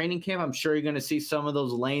huge. And in training camp, I'm sure you're going to see some of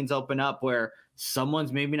those lanes open up where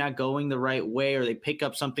someone's maybe not going the right way or they pick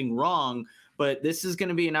up something wrong. But this is going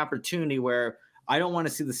to be an opportunity where I don't want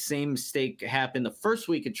to see the same mistake happen the first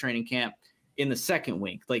week of training camp in the second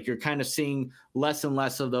week. Like you're kind of seeing less and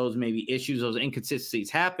less of those maybe issues, those inconsistencies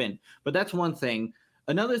happen. But that's one thing.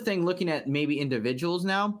 Another thing, looking at maybe individuals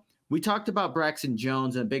now, we talked about Braxton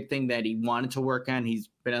Jones and a big thing that he wanted to work on. He's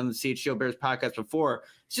been on the CHGO Bears podcast before.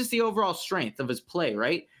 It's just the overall strength of his play,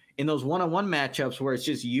 right? In those one-on-one matchups where it's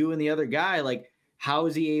just you and the other guy, like how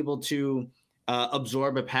is he able to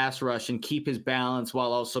absorb a pass rush and keep his balance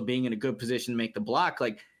while also being in a good position to make the block?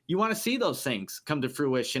 Like you want to see those things come to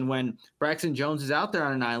fruition when Braxton Jones is out there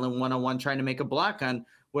on an island one-on-one trying to make a block on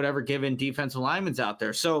whatever given defensive lineman's out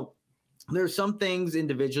there. So there's some things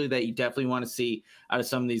individually that you definitely want to see out of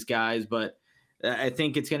some of these guys, but I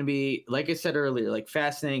think it's going to be, like I said earlier, like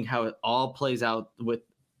fascinating how it all plays out with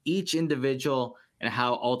each individual and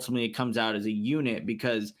how ultimately it comes out as a unit,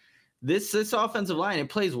 because this offensive line, it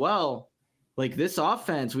plays well. Like this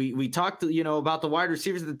offense, we talked, about the wide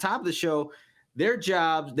receivers at the top of the show, their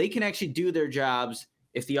jobs, they can actually do their jobs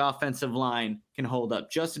if the offensive line can hold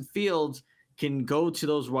up. Justin Fields can go to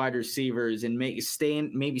those wide receivers and maybe stay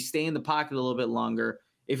in the pocket a little bit longer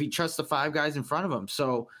if he trusts the 5 guys in front of him.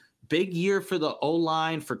 So big year for the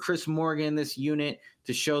O-line, for Chris Morgan, this unit,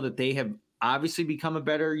 to show that they have obviously become a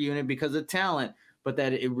better unit because of talent, but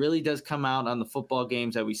that it really does come out on the football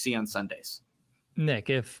games that we see on Sundays. Nick,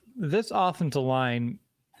 if this offensive line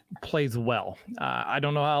plays well, I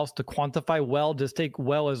don't know how else to quantify well, just take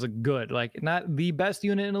well as a good, like not the best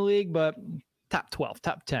unit in the league, but top 12,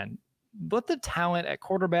 top 10. But the talent at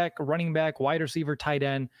quarterback, running back, wide receiver, tight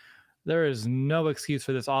end, there is no excuse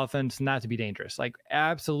for this offense not to be dangerous. Like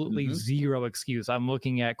absolutely zero excuse. I'm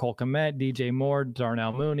looking at Cole Kmet, DJ Moore,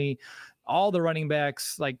 Darnell Mooney, all the running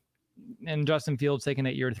backs, and Justin Fields taking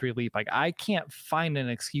that year 3 leap. Like I can't find an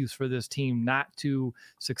excuse for this team not to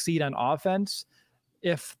succeed on offense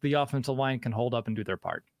if the offensive line can hold up and do their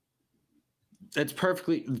part. That's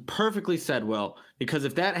perfectly said, Will, because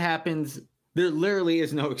if that happens, there literally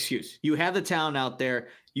is no excuse. You have the talent out there.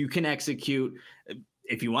 You can execute.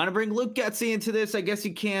 If you want to bring Luke Getsy into this, I guess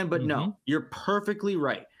you can, but no, you're perfectly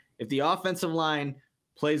right. If the offensive line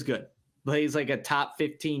plays good, plays like a top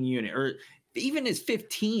 15 unit, or even is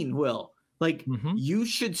 15, Will, you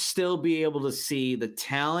should still be able to see the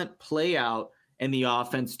talent play out and the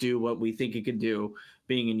offense do what we think it could do,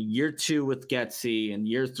 being in year 2 with Getsy and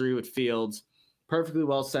year 3 with Fields. Perfectly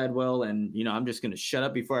well said, Will. And, I'm just going to shut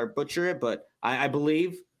up before I butcher it, but I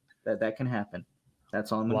believe that can happen.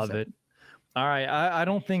 That's all I'm going to say. Love it. All right. I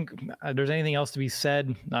don't think there's anything else to be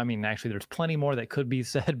said. I mean, actually, there's plenty more that could be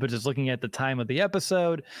said, but just looking at the time of the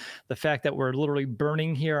episode, the fact that we're literally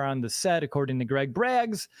burning here on the set, according to Greg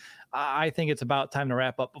Braggs, I think it's about time to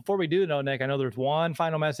wrap up. Before we do, though, Nick, I know there's one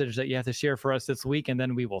final message that you have to share for us this week, and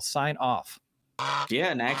then we will sign off. Yeah,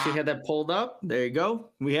 and I actually had that pulled up. There you go.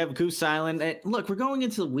 We have Goose Island. And look, we're going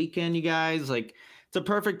into the weekend, you guys. Like, it's a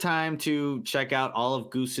perfect time to check out all of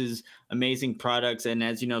Goose's amazing products. And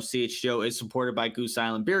as you know, CHGO is supported by Goose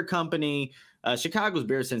Island Beer Company, Chicago's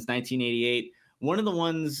beer since 1988. One of the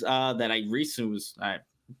ones that I recently was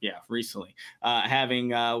having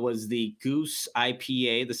was the Goose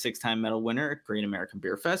IPA, the 6-time medal winner at Great American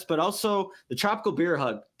Beer Fest, but also the Tropical Beer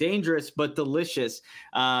Hug, dangerous but delicious.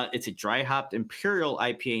 It's a dry hopped Imperial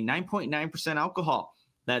IPA, 9.9% alcohol.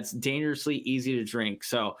 That's dangerously easy to drink.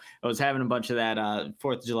 So I was having a bunch of that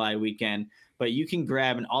 4th of July weekend. But you can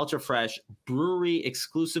grab an ultra fresh brewery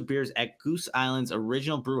exclusive beers at Goose Island's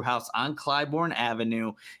original brew house on Clybourne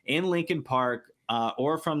Avenue in Lincoln Park,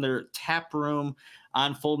 or from their tap room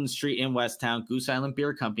on Fulton Street in Westtown. Goose Island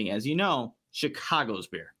Beer Company, as you know, Chicago's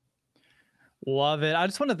beer. Love it. I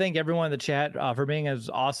just want to thank everyone in the chat for being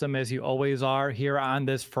as awesome as you always are here on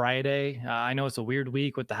this Friday. I know it's a weird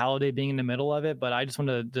week with the holiday being in the middle of it, but I just want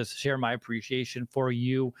to just share my appreciation for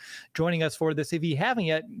you joining us for this. If you haven't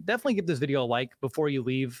yet, definitely give this video a like before you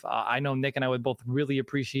leave. I know Nick and I would both really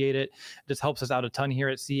appreciate it. It just helps us out a ton here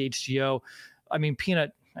at CHGO. I mean,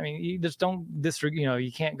 Peanut, you just don't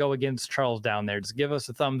you can't go against Charles down there. Just give us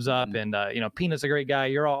a thumbs up. And, Peanut's a great guy.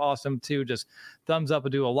 You're all awesome too. Just thumbs up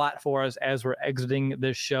would do a lot for us as we're exiting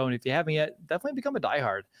this show. And if you haven't yet, definitely become a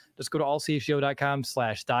diehard. Just go to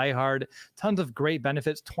allchgo.com/diehard. Tons of great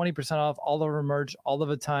benefits, 20% off all of our merch all of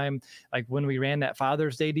the time. Like when we ran that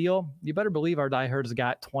Father's Day deal, you better believe our diehards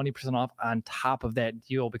got 20% off on top of that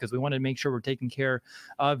deal, because we wanted to make sure we're taking care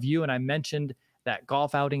of you. And I mentioned that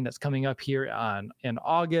golf outing that's coming up here in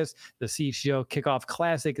August, the CHGO Kickoff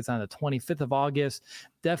Classic. It's on the 25th of August.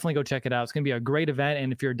 Definitely go check it out. It's going to be a great event.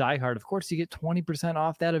 And if you're a diehard, of course, you get 20%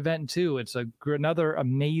 off that event too. It's another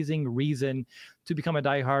amazing reason to become a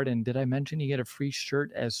diehard. And did I mention you get a free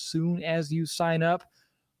shirt as soon as you sign up?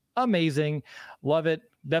 Amazing. Love it.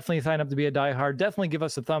 Definitely sign up to be a diehard. Definitely give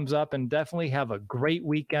us a thumbs up, and definitely have a great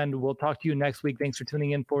weekend. We'll talk to you next week. Thanks for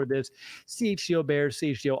tuning in for this CHGO Bears,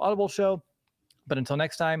 CHGO Audible show. But until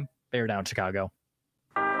next time, bear down, Chicago.